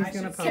 know when he's I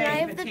gonna should pop Can I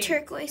say- up. have the Potato.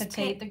 turquoise Potato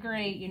paint? the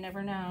Great. You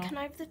never know. Can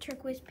I have the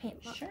turquoise paint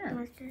Sure.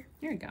 marker?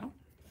 Here you go.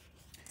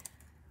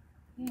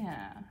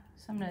 Yeah.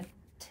 So I'm going to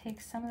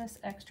take some of this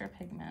extra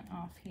pigment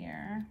off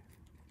here.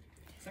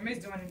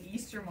 Somebody's doing an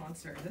Easter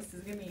monster. This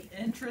is going to be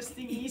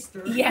interesting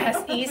Easter.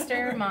 Yes,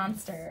 Easter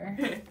monster.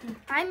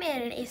 I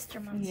made an Easter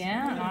monster.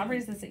 Yeah,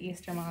 Aubrey's is the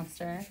Easter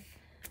monster.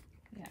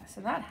 Yeah, so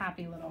that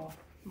happy little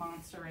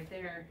monster right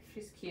there,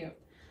 she's cute.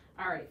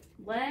 All right,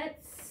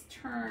 let's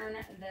turn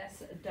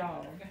this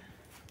dog.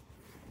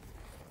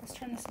 Let's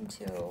turn this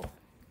into,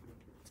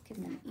 let's give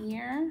him an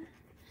ear.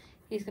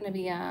 He's gonna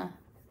be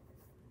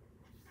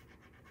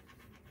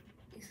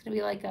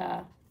like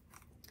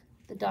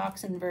the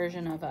dachshund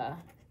version of a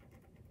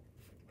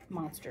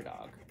monster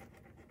dog.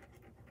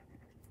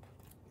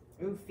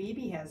 Ooh,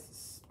 Phoebe has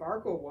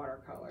sparkle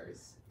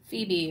watercolors.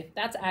 Phoebe,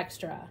 that's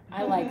extra.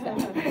 I like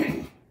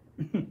that.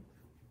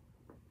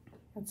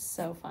 That's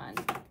so fun.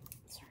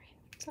 Sorry,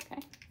 it's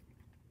okay.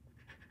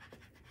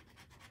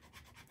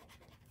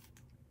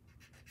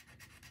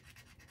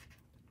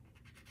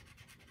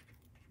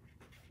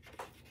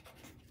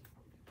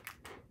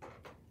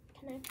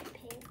 Can I have the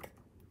pink?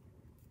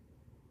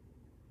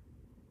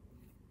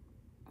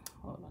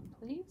 Hold on,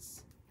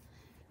 please.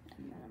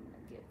 And then I'm gonna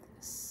get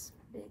this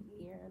big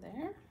ear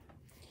there.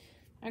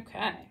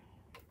 Okay.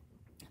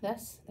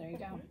 There you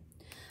go.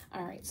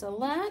 All right, so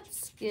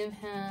let's give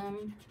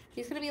him,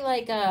 he's gonna be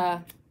like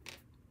a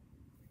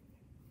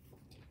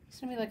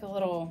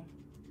little,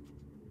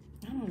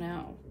 I don't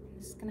know.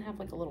 He's gonna have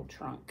like a little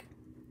trunk.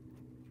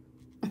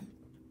 And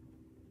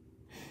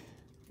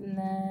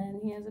then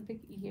he has a big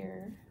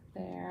ear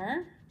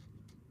there.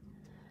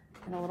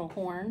 And a little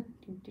horn.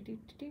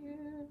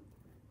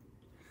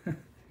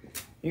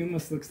 He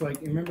almost looks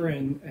like, you remember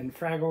in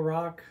Fraggle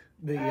Rock,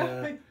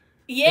 Yeah!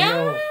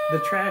 the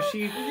trashy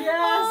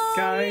Yes!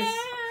 guys?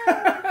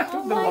 Yeah.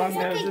 Oh, The why long is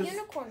that a noses.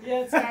 unicorn?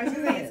 Yeah, it's kind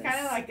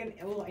of like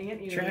a little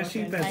anteater. Trashy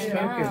looking. but I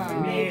smoking.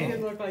 know. They Man.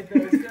 could look like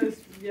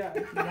those. Yeah.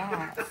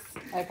 Yes.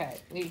 Okay,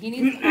 he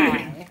needs an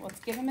eye. Let's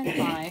give him an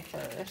eye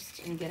first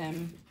and get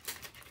him.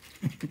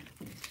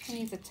 He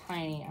needs a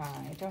tiny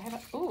eye. Do I have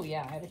a, oh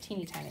yeah, I have a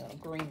teeny tiny little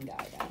green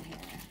guy down here.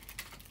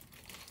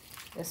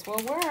 This will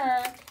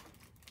work.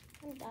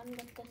 I'm done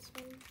with this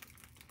one.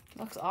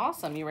 Looks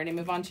awesome. You ready to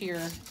move on to your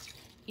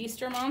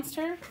Easter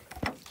monster?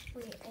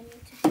 Wait, I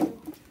need to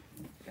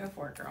Go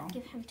for it, girl.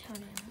 give him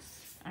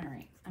toenails. All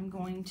right, I'm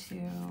going to put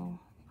his little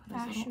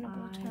Fashionable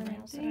eye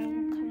toenails that I right will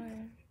there. color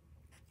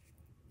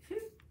in.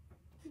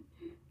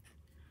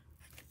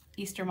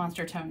 Easter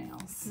monster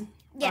toenails.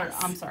 Yes.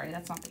 Or, I'm sorry,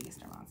 that's not the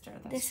Easter monster.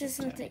 That's This just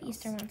isn't the toenails.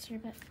 Easter monster,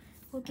 but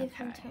we'll give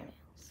him Okay. toenails.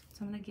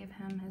 So I'm gonna give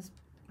him his.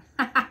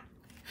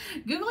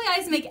 Googly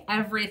eyes make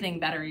everything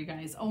better, you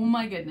guys. Oh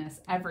my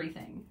goodness,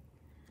 everything.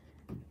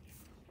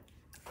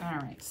 All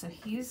right, so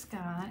he has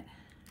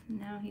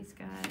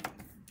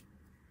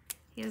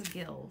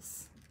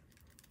gills.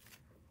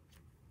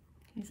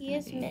 He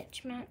has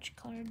match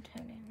colored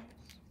toenails.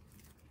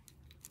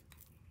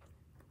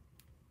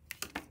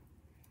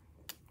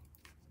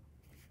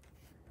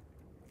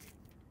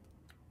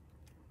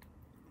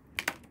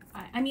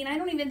 I mean, I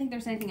don't even think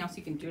there's anything else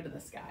you can do to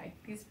this guy.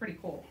 He's pretty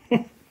cool.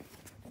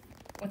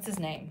 What's his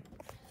name?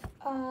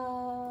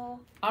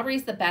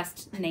 Aubrey's the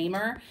best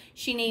namer.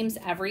 She names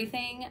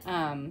everything.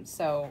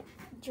 So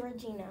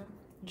Georgina.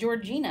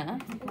 Georgina.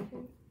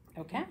 Mhm.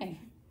 Okay.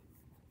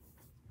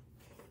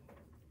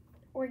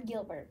 Or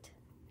Gilbert.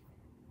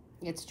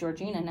 It's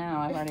Georgina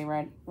now. I've already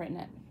written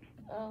it.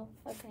 Oh,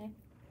 okay.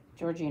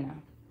 Georgina.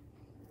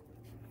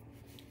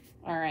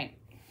 All right.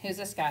 Who's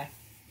this guy?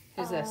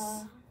 Who's this?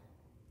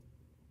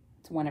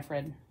 It's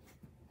Winifred.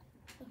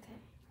 Okay.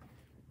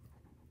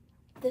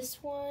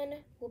 This one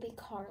will be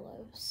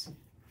Carlos.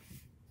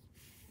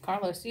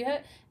 Carlos,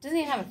 doesn't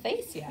even have a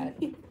face yet.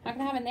 How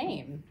can I have a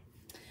name?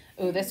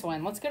 Oh, this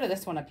one. Let's go to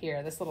this one up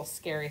here. This little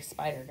scary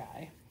spider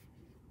guy.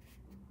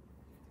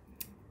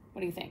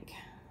 What do you think?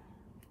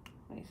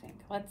 What do you think?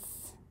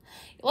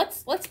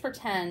 Let's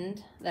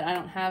pretend that I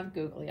don't have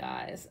googly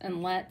eyes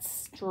and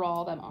let's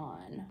draw them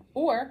on.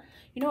 Or,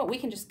 you know what? We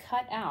can just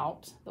cut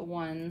out the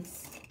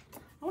ones.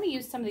 I want to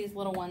use some of these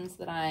little ones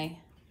that I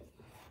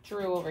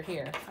drew over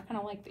here. I kind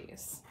of like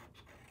these.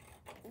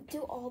 Do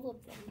all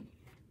of them.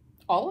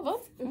 All of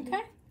them? Mhm.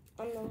 Okay.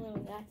 On the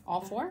little guy.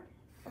 All four?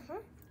 Uh-huh.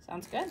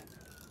 Sounds good.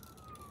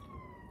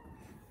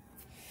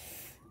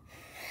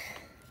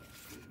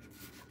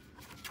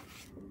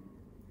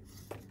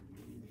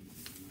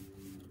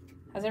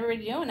 How's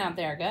everybody doing out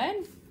there?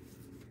 Good?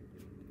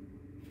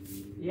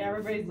 Yeah,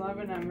 everybody's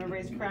loving them.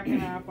 Everybody's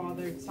cracking up.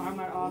 They're talking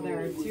about all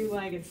their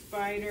two-legged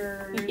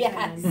spiders.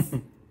 Yes.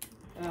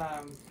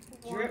 And,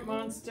 drip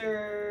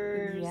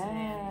monsters. Yes.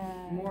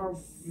 And more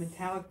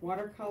metallic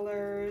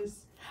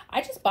watercolors.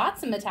 I just bought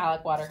some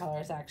metallic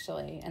watercolors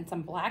actually and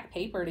some black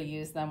paper to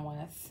use them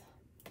with.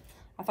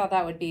 I thought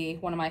that would be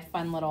one of my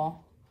fun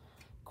little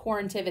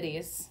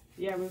quarantivities.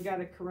 Yeah, we've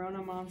got a Corona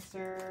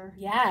monster.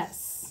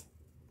 Yes.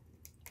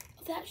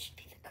 That should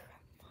be the Corona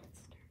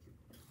monster.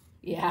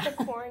 Yeah.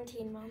 The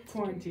quarantine monster.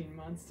 Quarantine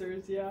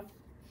monsters, yeah.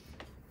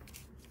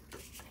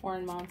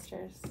 Corn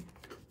monsters.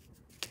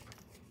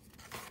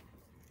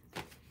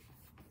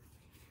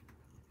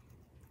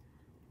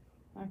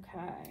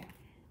 Okay.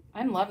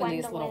 I'm loving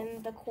these little...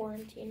 Gwendolyn, the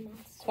quarantine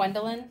monster.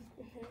 Gwendolyn?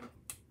 Mhm.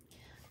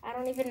 I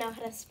don't even know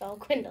how to spell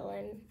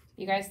Gwendolyn.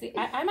 You guys,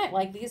 I might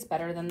like these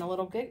better than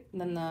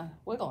than the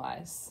wiggle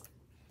eyes.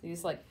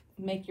 These like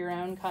make your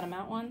own cut 'em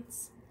out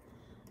ones.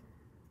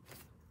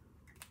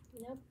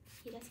 Nope,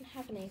 he doesn't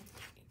have any.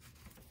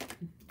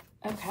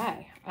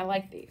 Okay, I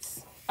like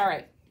these. All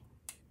right.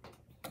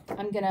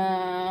 I'm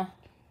gonna...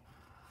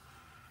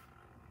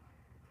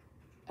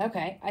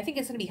 Okay, I think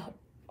it's gonna be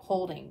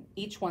holding.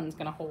 Each one's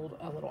gonna hold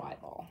a little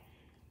eyeball.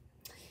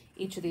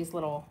 Each of these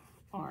little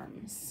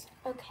arms.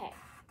 Okay.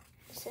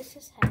 This is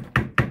his head.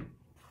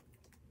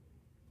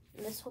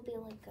 And this will be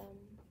like,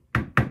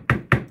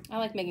 I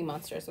like making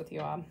monsters with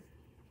you, Ob.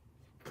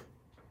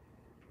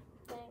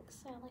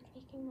 thanks. I like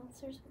making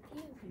monsters with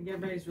you. I think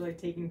everybody's really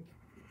taking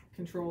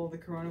control of the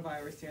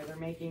coronavirus here. They're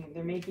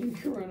making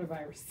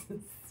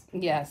coronaviruses.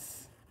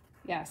 Yes.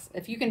 Yes,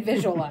 if you can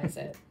visualize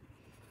it.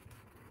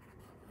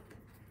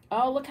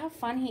 Oh, look how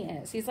fun he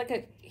is. He's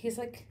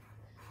like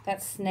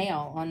that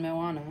snail on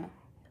Moana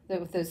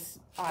with his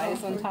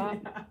eyes on top.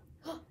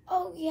 Yeah.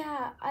 Oh,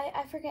 yeah.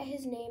 I forget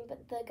his name,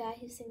 but the guy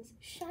who sings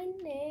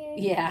Shiny.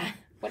 Yeah.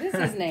 What is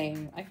his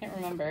name? I can't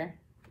remember.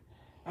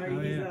 Oh,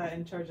 he's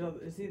in charge of.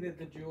 Is he the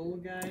jewel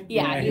guy?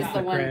 Yeah, he's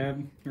the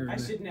one. Crab, I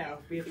should know.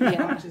 Beatrice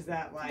watches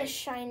that The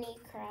shiny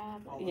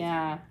crab.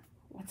 Yeah.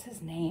 What's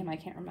his name? I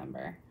can't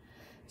remember.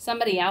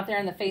 Somebody out there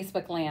in the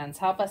Facebook lands,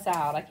 help us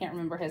out. I can't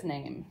remember his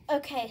name.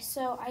 Okay,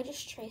 so I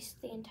just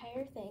traced the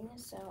entire thing,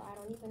 so I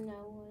don't even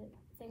know what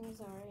things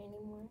are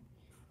anymore.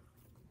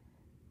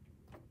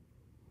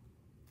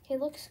 He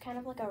looks kind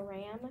of like a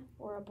ram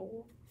or a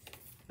bull,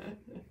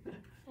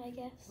 I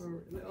guess. Or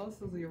it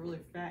also looks like a really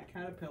fat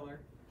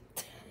caterpillar.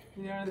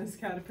 You know those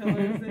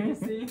caterpillars that you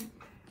see?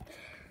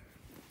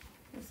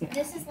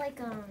 This is like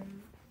a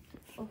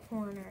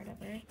horn or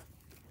whatever.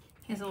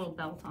 He has a little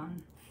belt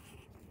on.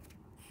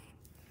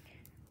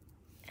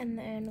 And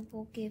then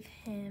we'll give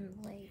him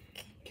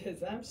like,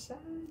 Because I'm shy.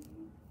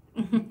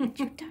 what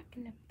you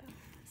talking about?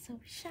 So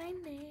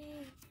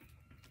shiny.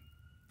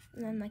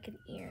 And then like an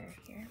ear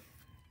here.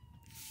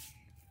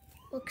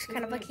 Looks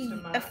kind of like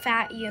a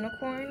fat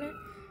unicorn.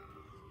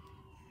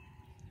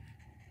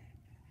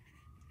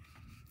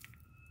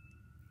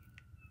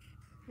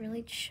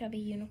 Really chubby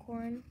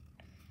unicorn.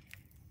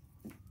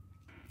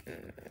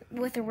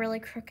 With a really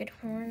crooked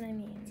horn, I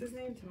mean. What's his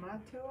name?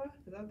 Tamatoa?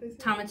 Is that what they say?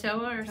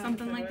 Tamatoa or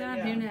something like that?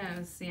 yeah. Who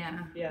knows?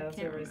 Yeah. Yeah, that's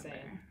Can't what we're remember.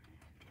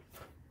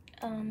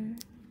 saying.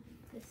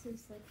 This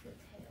is like the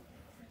tail.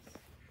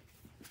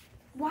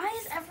 Why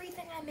is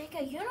everything I make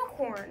a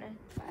unicorn?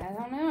 I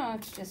don't know.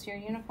 It's just your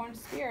unicorn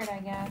spirit, I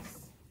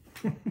guess.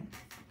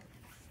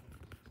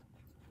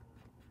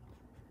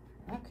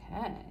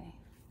 Okay.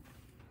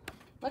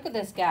 Look at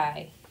this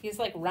guy. He's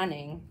like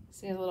running.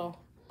 See his little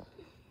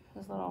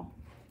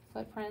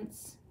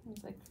footprints?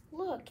 He's like,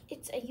 Look,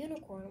 it's a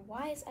unicorn.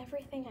 Why is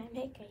everything I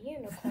make a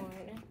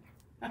unicorn?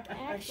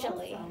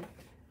 Actually.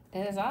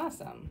 it is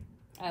awesome.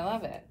 I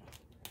love it.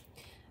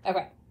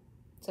 Okay.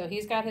 So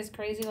he's got his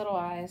crazy little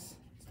eyes.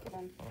 Let's get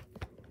him.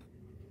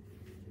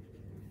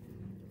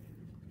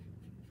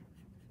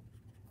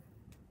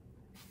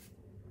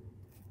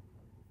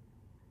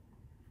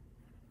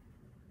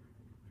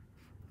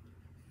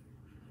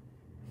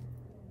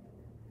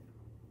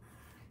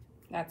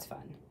 That's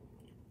fun.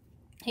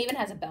 He even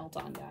has a belt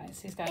on, guys.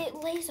 He's got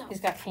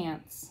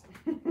pants.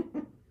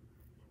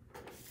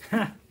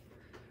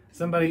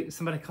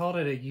 Somebody called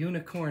it a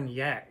unicorn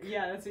yak.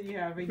 Yeah, that's what you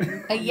have. A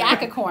unicorn. A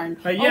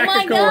yakacorn. A Oh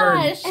my yakacorn.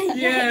 gosh.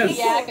 Yes.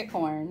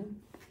 Yakacorn.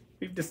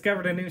 We've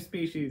discovered a new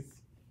species.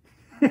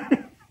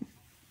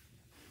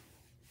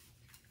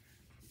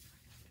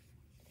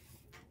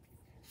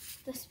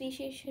 The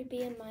species should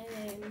be in my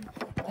name.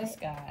 This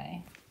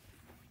guy.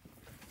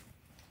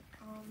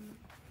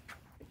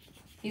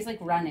 He's like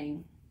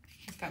running.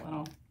 He's got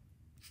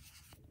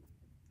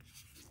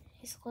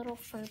His little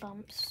fur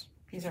bumps.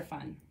 These are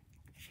fun.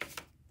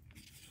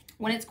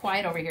 When it's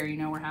quiet over here, you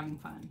know we're having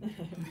fun.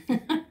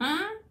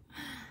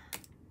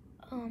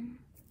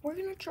 We're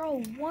gonna draw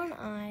one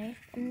eye,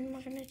 and then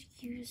we're gonna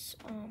use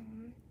a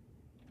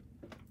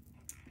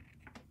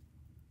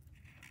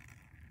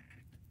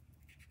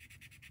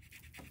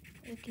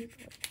googly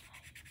eye.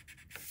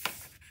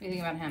 What do you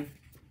think about him?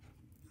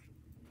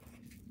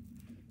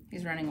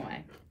 He's running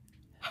away.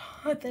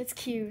 Oh, that's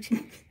cute.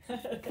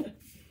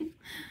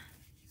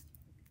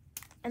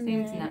 And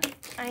His then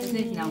name's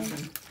need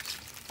Nelson.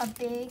 a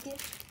big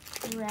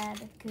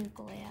red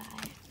googly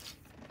eye.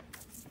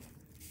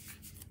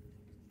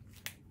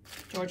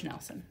 George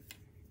Nelson.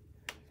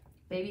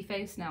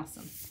 Babyface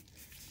Nelson.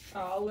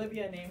 Oh,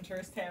 Olivia named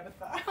hers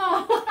Tabitha.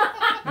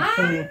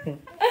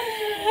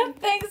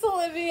 Thanks,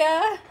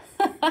 Olivia.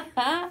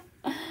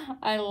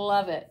 I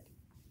love it.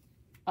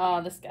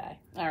 Oh, this guy.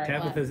 All right.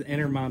 Tabitha's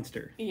inner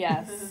monster.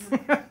 Yes.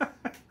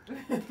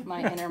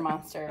 My inner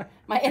monster.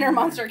 My inner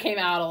monster came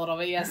out a little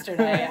bit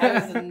yesterday. I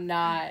was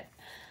not.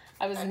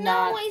 No,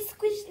 I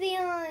squished the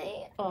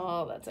eye.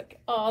 Oh, that's okay.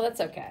 Oh,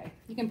 that's okay.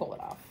 You can pull it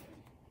off.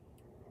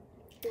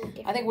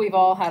 I think we've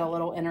all had a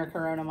little inner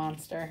corona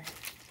monster.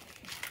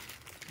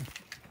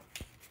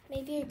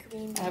 Maybe a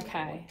green one.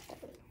 Okay.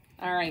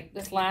 All right,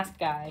 this last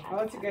guy. Oh,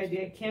 that's a good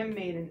idea. Kim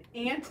made an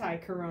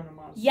anti-corona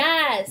monster.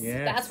 Yes,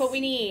 Yes. that's what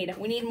we need.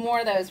 We need more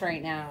of those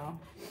right now.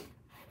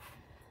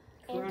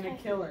 Corona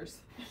killers.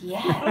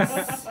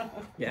 Yes.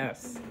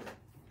 Yes.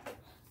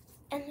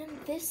 And then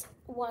this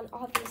one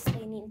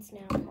obviously needs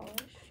nail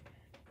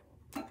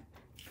polish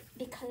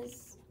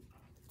because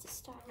it's a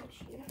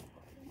stylish uniform.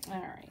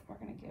 All right, we're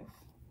gonna give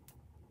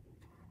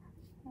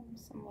them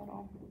some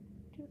little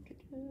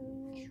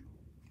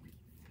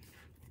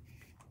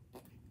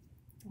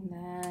and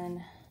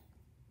then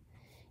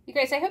you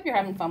guys, I hope you're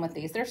having fun with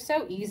these. They're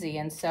so easy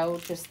and so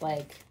just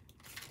like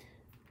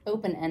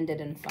open-ended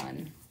and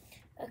fun.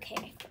 Okay,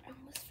 I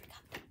almost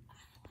forgot the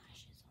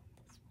eyelashes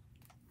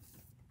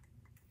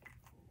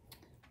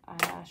on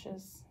this one.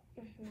 Eyelashes.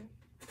 Mm-hmm.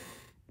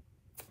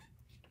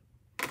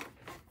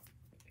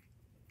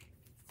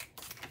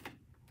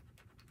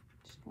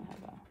 Just gonna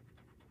have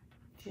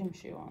a gym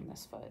shoe on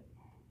this foot.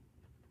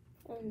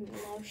 And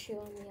no shoe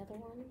on the other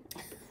one.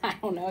 I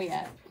don't know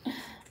yet.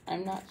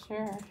 I'm not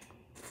sure.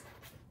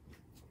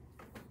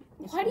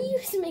 Why do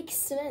yours make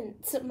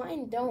sense?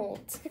 Mine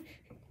don't.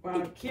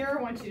 Well,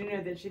 Kira wants you to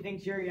know that she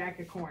thinks your yak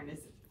of corn is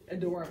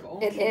adorable.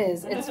 It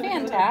is. It's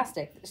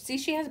fantastic. See,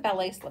 she has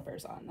ballet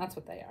slippers on. That's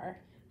what they are.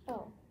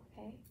 Oh,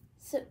 okay.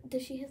 So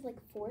does she have like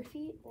 4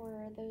 feet or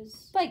are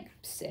those Like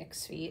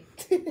 6 feet,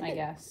 I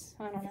guess.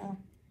 I don't know.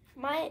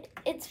 Mine?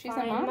 It's She's a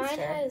fine. Mine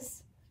monster.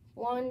 has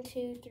 1,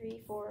 2,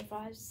 3, 4,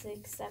 5,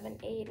 6, 7,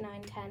 8,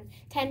 9,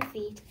 10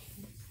 feet.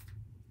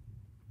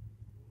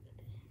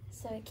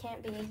 So it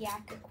can't be a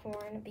yak of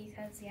corn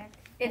because yak.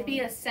 It'd be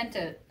a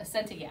centa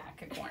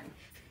yak of corn.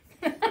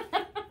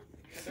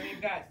 So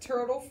we've got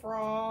turtle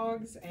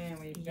frogs, and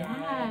we've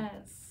got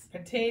Yes.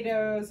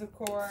 potatoes, of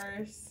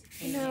course,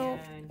 No,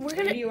 and we're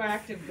gonna-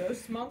 radioactive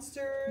ghost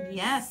monsters.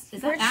 Yes.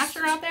 Is We're that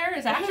Asher out there?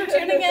 Is Asher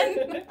tuning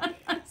in?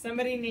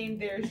 Somebody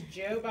named theirs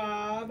Joe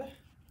Bob.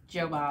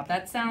 Joe Bob.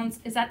 That sounds.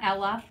 Is that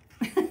Ella?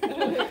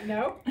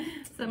 Nope.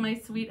 Is that my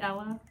sweet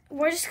Ella?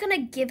 We're just gonna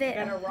give it.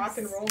 Got a rock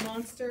and roll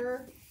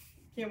monster.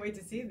 Can't wait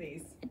to see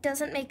these. It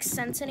doesn't make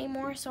sense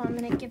anymore, so I'm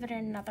gonna give it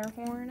another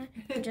horn.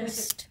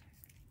 Just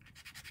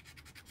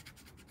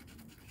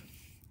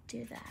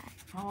do that.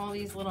 All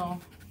these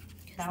little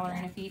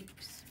ballerina feet.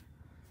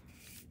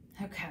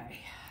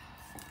 Okay.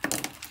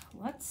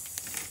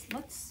 Let's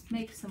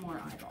make some more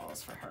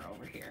eyeballs for her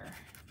over here.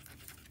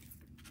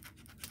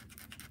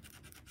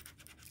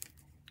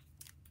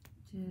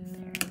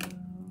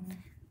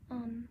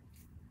 Um.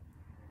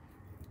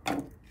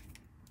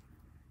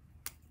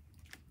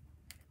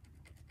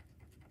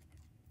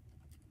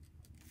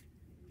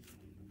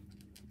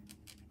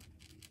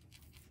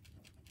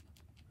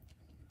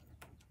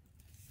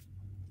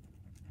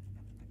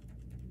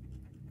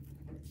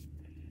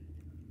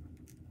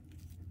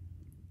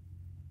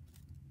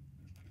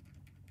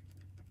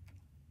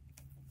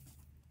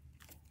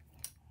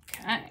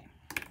 Okay.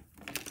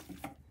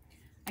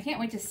 I can't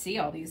wait to see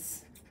all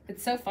these.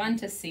 It's so fun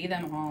to see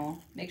them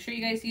all. Make sure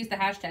you guys use the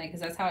hashtag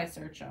because that's how I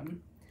search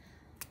them.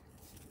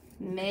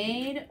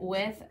 Made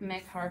with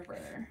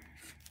McHarper.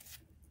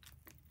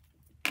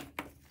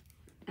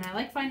 And I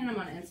like finding them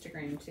on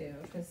Instagram too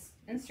because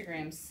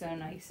Instagram's so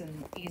nice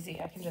and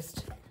easy. I can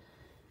just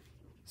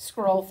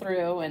scroll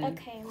through and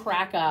Okay.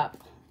 crack up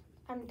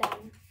I'm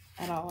done.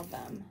 at all of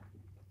them.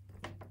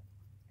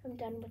 I'm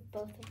done with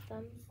both of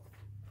them.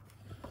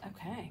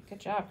 Okay, good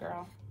job,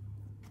 girl.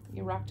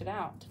 You rocked it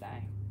out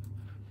today.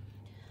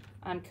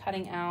 I'm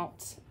cutting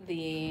out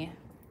the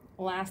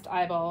last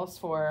eyeballs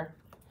for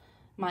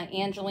my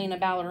Angelina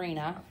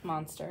Ballerina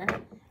monster.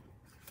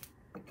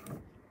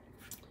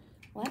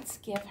 Let's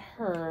give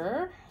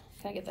her,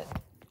 can I get the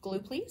glue,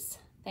 please?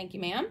 Thank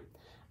you, ma'am.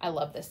 I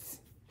love this.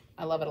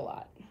 I love it a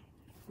lot.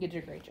 You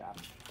did a great job.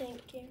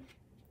 Thank you.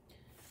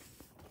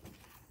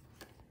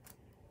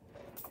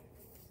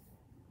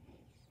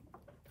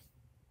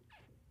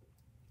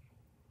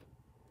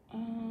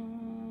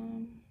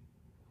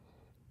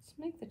 Let's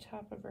make the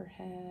top of her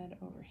head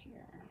over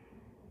here.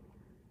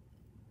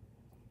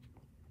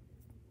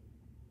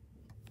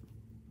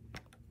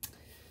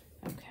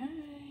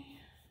 Okay,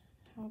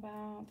 how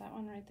about that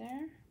one right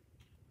there?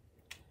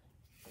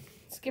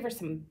 Let's give her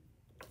some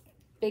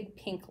big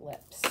pink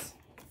lips.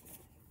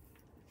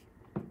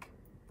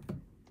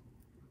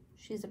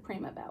 She's a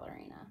prima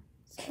ballerina,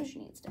 so she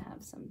needs to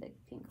have some big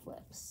pink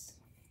lips.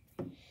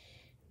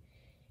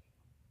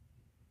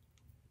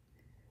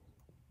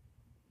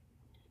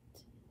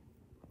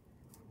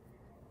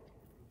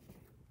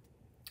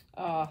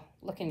 Oh,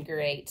 looking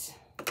great.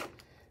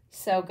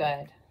 So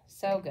good.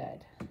 So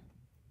good.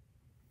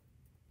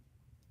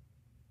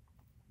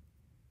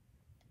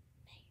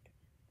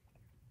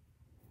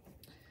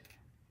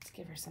 Let's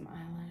give her some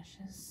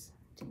eyelashes.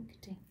 Dink,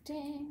 dink,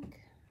 dink.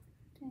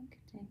 Dink,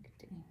 dink,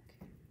 dink.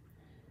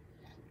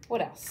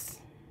 What else?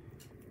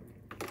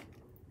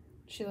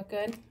 She look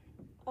good?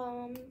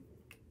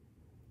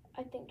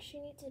 I think she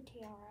needs a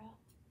tiara.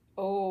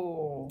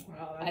 Oh,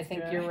 Well, I that's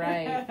think good. you're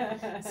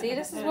right. See,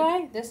 this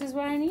is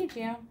why I need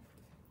you.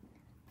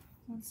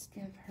 Let's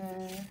give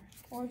her,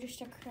 Or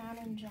just a crown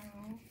in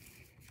general.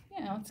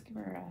 yeah, let's give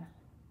her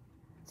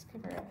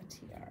a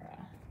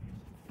tiara.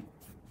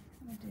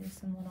 I'll do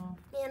some little,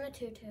 And a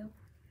tutu.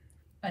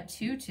 a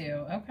tutu,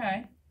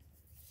 okay.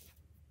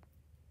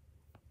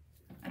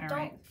 All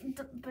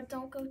But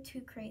don't go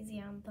too crazy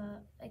on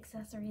the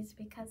accessories,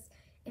 because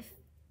if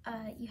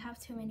you have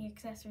too many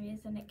accessories,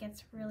 then it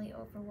gets really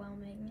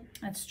overwhelming.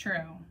 That's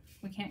true.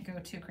 We can't go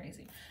too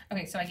crazy.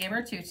 Okay, so I gave her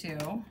a tutu.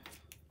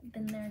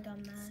 Been there,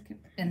 done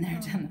that. Been there,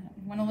 done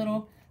that. Went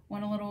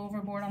a little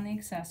overboard on the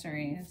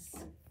accessories.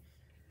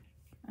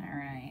 All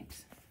right.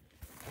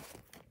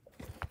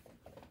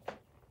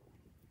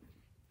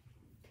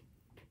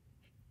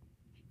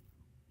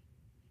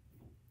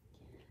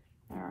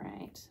 All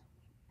right.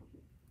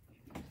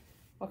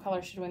 What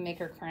color should we make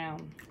her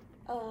crown?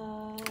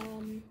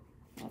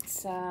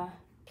 Let's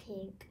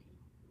Pink.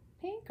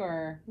 Pink,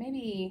 or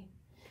maybe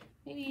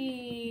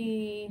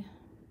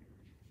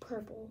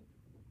Purple.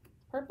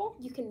 purple?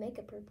 You can make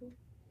a purple.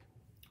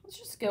 Let's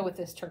just go with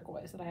this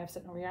turquoise that I have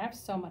sitting over here. I have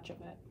so much of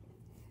it.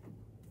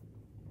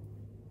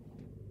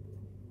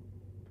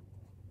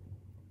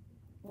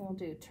 We'll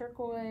do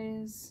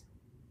turquoise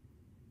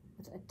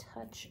with a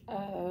touch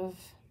of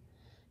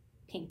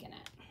pink in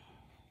it.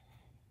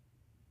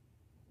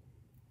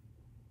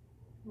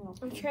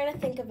 I'm trying to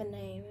think of a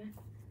name.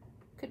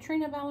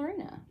 Katrina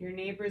Ballerina. Your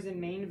neighbors in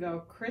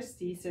Maineville,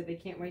 Christy, said they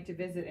can't wait to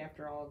visit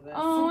after all of this.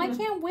 Oh, I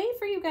can't wait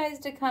for you guys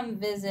to come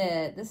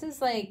visit. This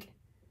is like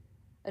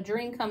a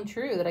dream come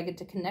true that I get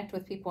to connect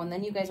with people, and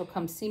then you guys will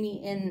come see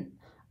me in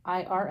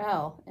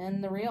IRL,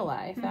 in the real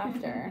life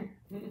after.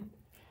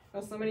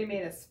 Well, somebody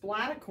made a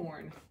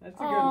splatacorn. That's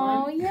a good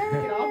Oh, one. yeah.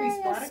 Look at all these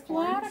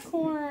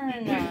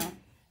Splatacorn.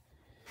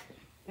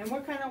 And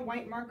what kind of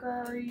white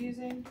marker are you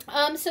using?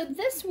 So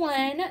this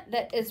one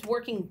that is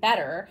working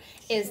better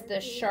is the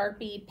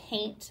Sharpie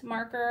paint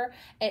marker.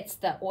 It's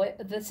the oil.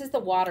 This is the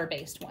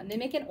water-based one. They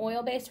make an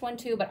oil-based one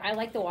too, but I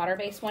like the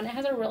water-based one. It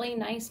has a really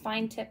nice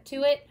fine tip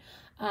to it.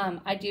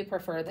 I do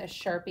prefer the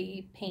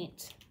Sharpie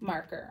paint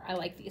marker. I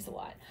like these a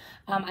lot.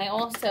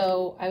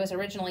 I was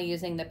originally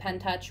using the Pen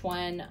Touch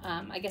one.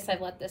 I guess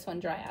I've let this one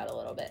dry out a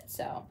little bit.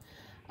 So,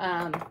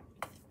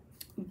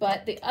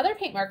 but the other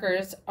paint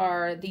markers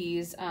are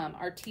these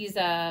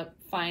Arteza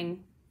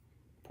fine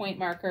point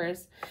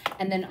markers.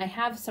 And then I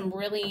have some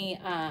really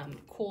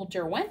cool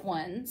Derwent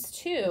ones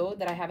too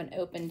that I haven't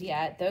opened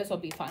yet. Those will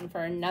be fun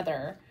for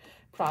another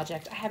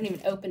project. I haven't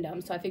even opened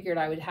them, so I figured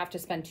I would have to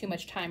spend too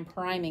much time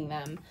priming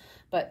them.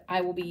 But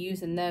I will be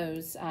using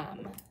those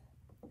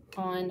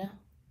on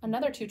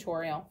another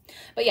tutorial.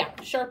 But yeah,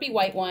 Sharpie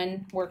white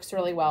one works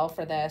really well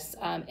for this.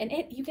 And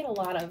you get a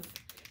lot of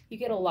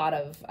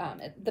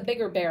the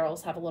bigger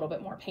barrels have a little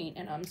bit more paint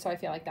in them, so I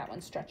feel like that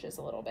one stretches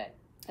a little bit.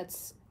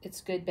 It's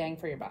good bang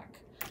for your buck.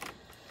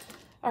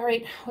 All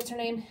right, what's her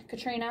name?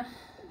 Katrina?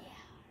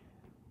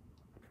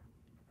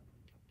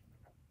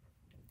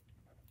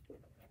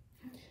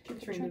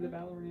 Katrina the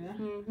ballerina.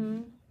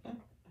 Mm-hmm.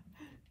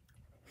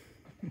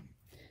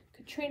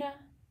 Katrina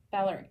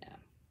Ballerina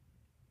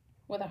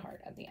with a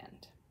heart at the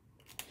end.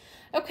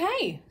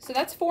 Okay, so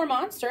that's 4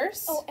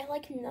 monsters. Oh, I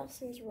like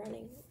Nelson's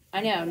running.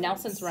 I know,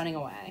 Nelson's running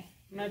away.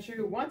 I'm not sure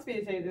who wants me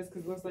to tell you this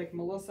because it looks like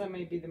Melissa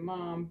might be the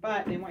mom,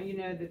 but they want you to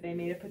know that they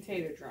made a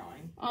potato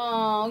drawing.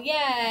 Oh,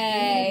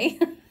 yay!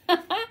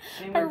 And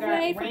we've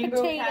Hooray got for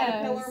rainbow potatoes.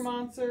 caterpillar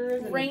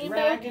monsters and Rainbow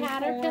dragon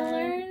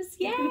caterpillars.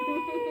 Yay!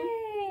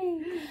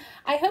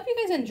 I hope you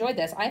guys enjoyed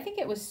this. I think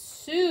it was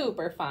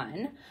super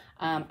fun.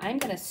 I'm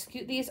going to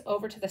scoot these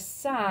over to the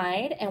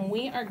side, and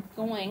we are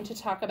going to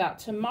talk about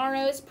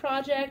tomorrow's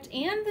project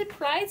and the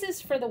prizes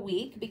for the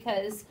week,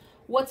 because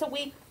what's a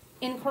week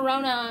in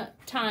Corona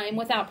time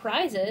without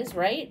prizes,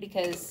 right?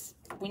 Because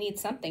we need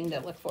something to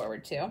look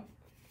forward to.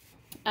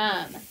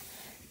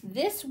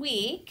 This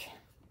week,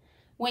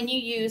 when you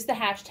use the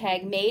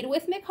hashtag Made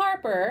with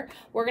McHarper,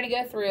 we're going to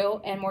go through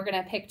and we're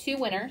going to pick 2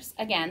 winners,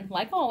 again,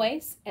 like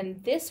always.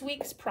 And this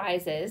week's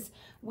prizes,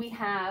 we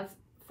have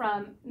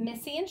from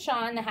Missy and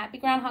Sean, the Happy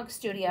Groundhog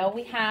Studio,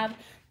 we have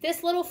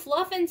this little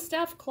fluff and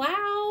stuff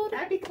cloud.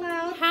 Happy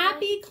cloud.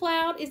 Happy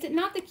cloud. Is it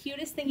not the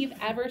cutest thing you've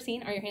ever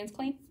seen? Are your hands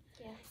clean?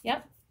 Yeah.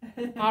 Yep.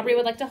 Aubrey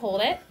would like to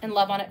hold it and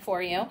love on it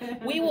for you.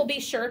 We will be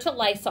sure to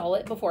Lysol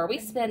it before we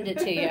send it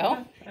to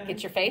you.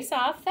 Get your face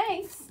off.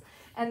 Thanks.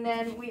 And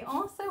then we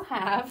also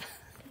have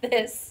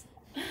this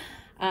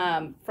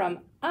from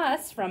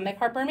us, from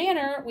McHarper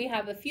Manor. We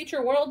have a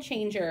Future World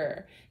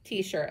Changer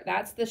t-shirt.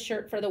 That's the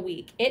shirt for the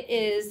week. It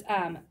is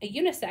a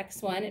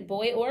unisex one,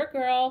 boy or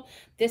girl.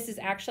 This is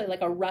actually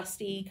like a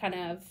rusty kind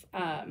of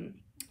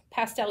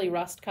pastel-y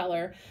rust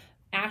color.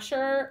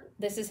 Asher,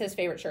 this is his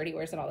favorite shirt. He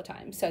wears it all the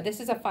time. So this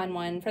is a fun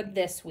one for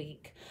this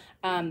week.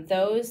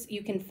 Those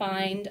you can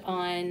find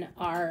on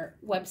our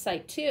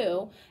website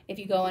too if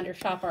you go under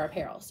Shop Our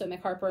Apparel. So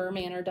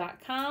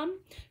McHarperManor.com,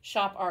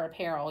 Shop Our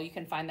Apparel. You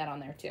can find that on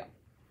there too.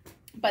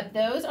 But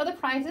those are the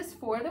prizes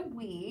for the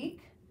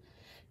week.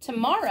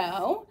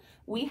 Tomorrow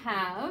we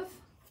have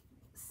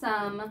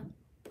some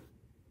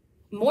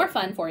more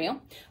fun for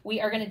you. We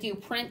are going to do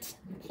print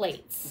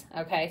plates.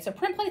 Okay, so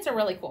print plates are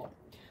really cool.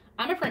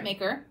 I'm a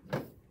printmaker,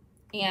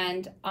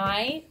 and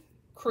I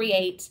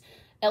create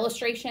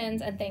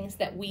illustrations and things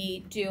that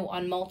we do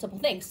on multiple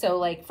things. So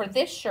like for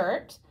this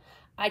shirt,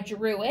 I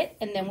drew it,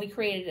 and then we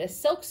created a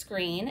silk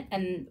screen,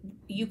 and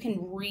you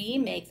can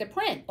remake the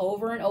print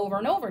over and over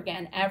and over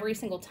again every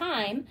single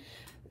time.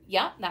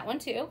 Yep, that one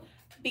too,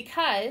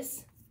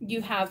 because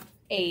you have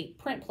a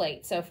print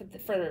plate. So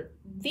for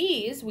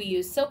these, we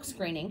use silk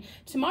screening.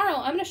 Tomorrow,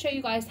 I'm going to show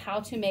you guys how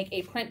to make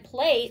a print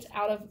plate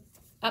out of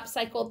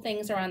upcycled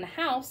things around the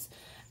house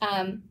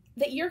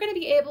that you're going to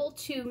be able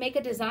to make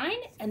a design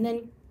and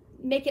then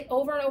make it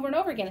over and over and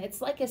over again.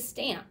 It's like a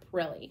stamp,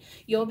 really.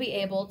 You'll be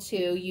able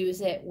to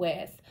use it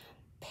with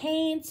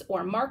paints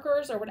or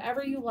markers or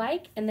whatever you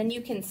like, and then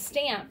you can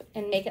stamp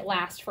and make it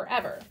last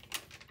forever.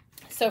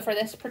 So for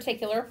this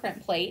particular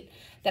print plate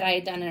that I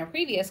had done in a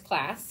previous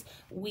class,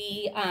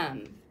 we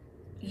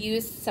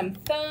used some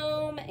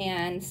foam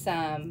and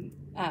some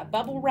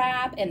bubble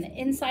wrap and the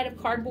inside of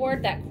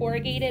cardboard, that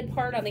corrugated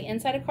part on the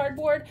inside of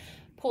cardboard,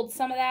 pulled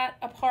some of that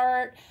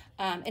apart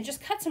and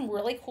just cut some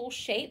really cool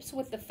shapes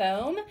with the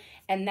foam.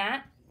 And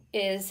that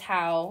is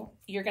how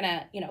you're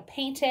gonna,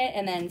 paint it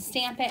and then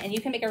stamp it, and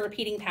you can make a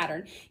repeating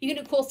pattern. You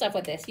can do cool stuff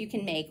with this. You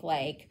can make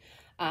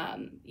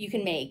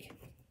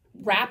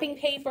wrapping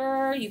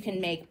paper, you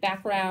can make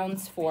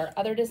backgrounds for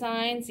other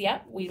designs.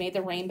 Yep, we made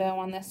the rainbow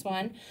on this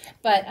one.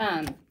 But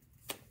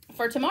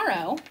for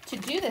tomorrow, to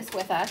do this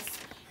with us,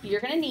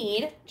 you're gonna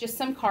need just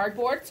some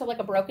cardboard, so like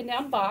a broken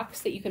down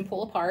box that you can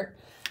pull apart.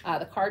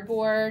 The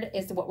cardboard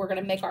is what we're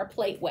gonna make our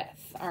plate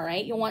with, all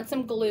right? You'll want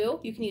some glue.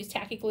 You can use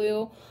tacky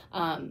glue,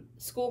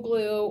 school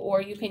glue,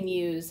 or you can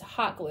use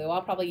hot glue.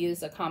 I'll probably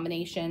use a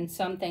combination.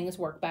 Some things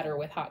work better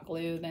with hot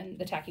glue than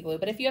the tacky glue,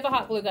 but if you have a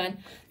hot glue gun,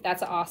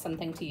 that's an awesome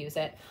thing to use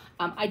it.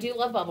 I do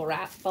love bubble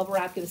wrap. Bubble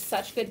wrap gives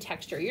such good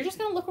texture. You're just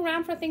gonna look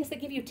around for things that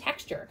give you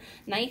texture.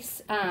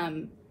 Nice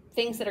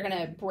things that are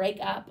gonna break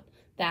up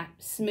that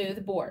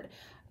smooth board.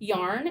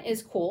 Yarn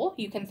is cool.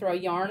 You can throw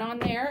yarn on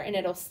there and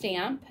it'll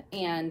stamp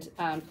and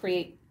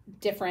create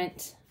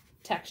different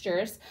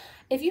textures.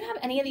 If you have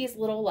any of these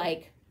little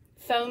like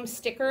foam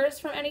stickers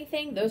from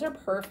anything, those are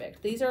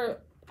perfect. These are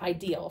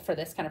ideal for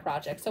this kind of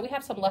project. So we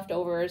have some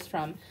leftovers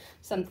from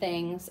some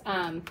things.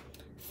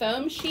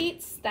 Foam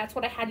sheets, that's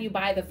what I had you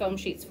buy the foam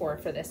sheets for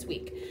this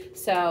week.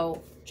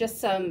 So just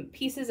some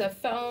pieces of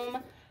foam.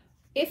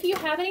 If you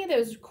have any of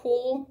those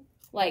cool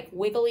like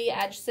wiggly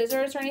edge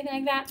scissors or anything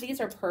like that,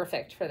 these are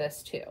perfect for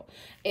this too.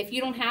 If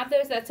you don't have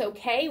those, that's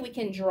okay. We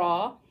can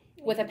draw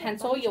with a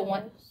pencil. You'll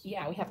want,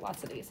 yeah, we have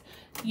lots of these.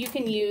 You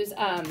can use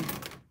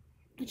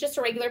just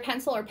a regular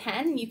pencil or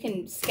pen. You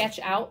can sketch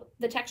out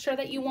the texture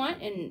that you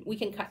want, and we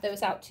can cut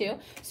those out too.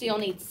 So you'll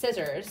need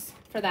scissors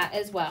for that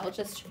as well,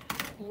 just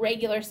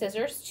regular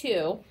scissors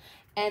too.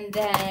 And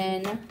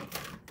then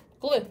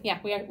glue. Yeah,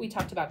 we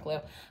talked about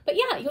glue. But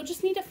yeah, you'll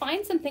just need to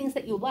find some things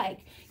that you like.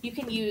 You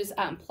can use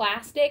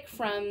plastic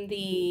from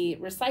the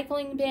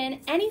recycling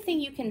bin, anything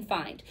you can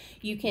find.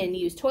 You can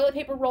use toilet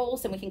paper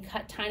rolls, and we can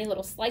cut tiny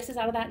little slices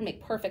out of that and make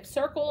perfect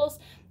circles.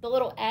 The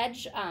little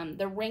edge,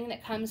 the ring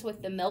that comes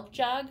with the milk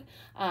jug,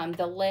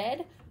 the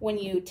lid, when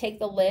you take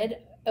the lid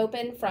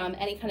open from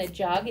any kind of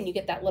jug and you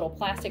get that little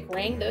plastic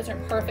ring, those are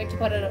perfect to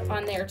put it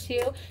on there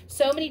too.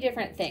 So many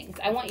different things.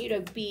 I want you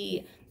to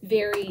be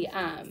very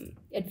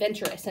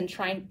adventurous and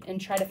try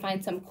to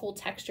find some cool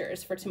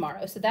textures for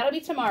tomorrow. So that'll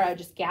be tomorrow.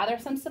 Just gather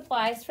some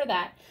supplies for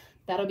that.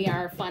 That'll be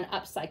our fun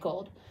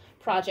upcycled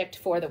project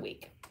for the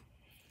week.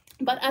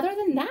 But other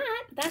than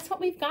that, that's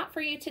what we've got for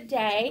you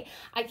today.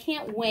 I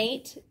can't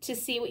wait to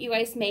see what you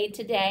guys made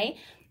today.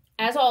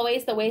 As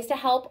always, the ways to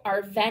help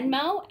are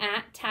Venmo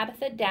at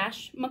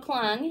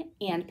Tabitha-McClung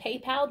and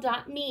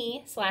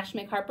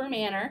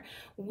paypal.me/McHarperManor.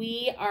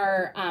 We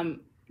are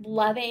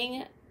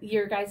loving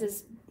your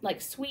guys'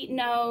 like sweet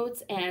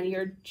notes, and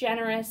your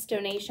generous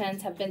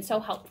donations have been so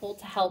helpful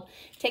to help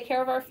take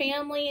care of our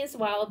families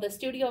while the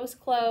studio is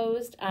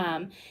closed.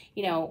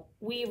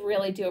 We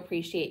really do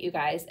appreciate you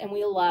guys, and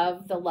we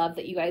love the love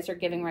that you guys are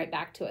giving right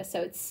back to us. So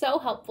it's so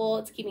helpful.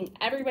 It's keeping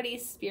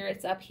everybody's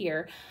spirits up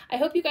here. I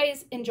hope you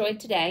guys enjoyed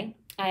today.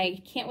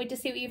 I can't wait to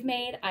see what you've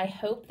made. I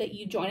hope that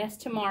you join us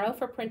tomorrow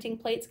for printing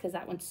plates, because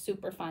that one's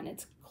super fun.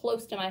 It's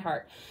close to my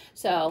heart.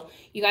 So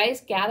you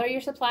guys gather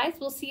your supplies.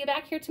 We'll see you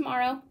back here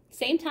tomorrow.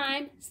 Same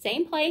time,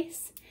 same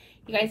place.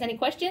 You guys, any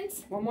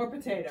questions? One more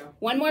potato.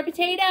 One more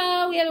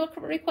potato. We have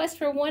a request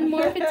for one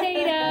more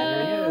potato.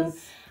 There he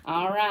is.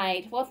 All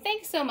right. Well,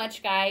 thanks so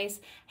much, guys.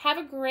 Have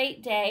a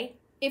great day.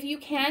 If you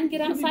can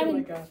get outside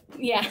and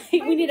yeah,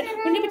 we need a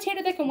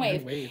potato that can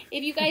wave.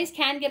 If you guys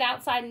can get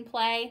outside and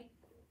play,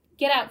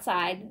 get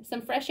outside.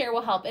 Some fresh air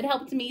will help. It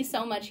helped me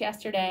so much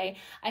yesterday.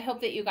 I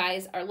hope that you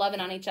guys are loving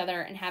on each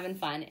other and having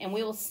fun. And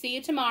we will see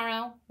you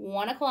tomorrow,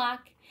 1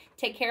 o'clock.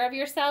 Take care of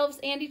yourselves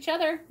and each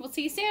other. We'll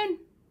see you soon.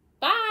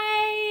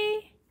 Bye.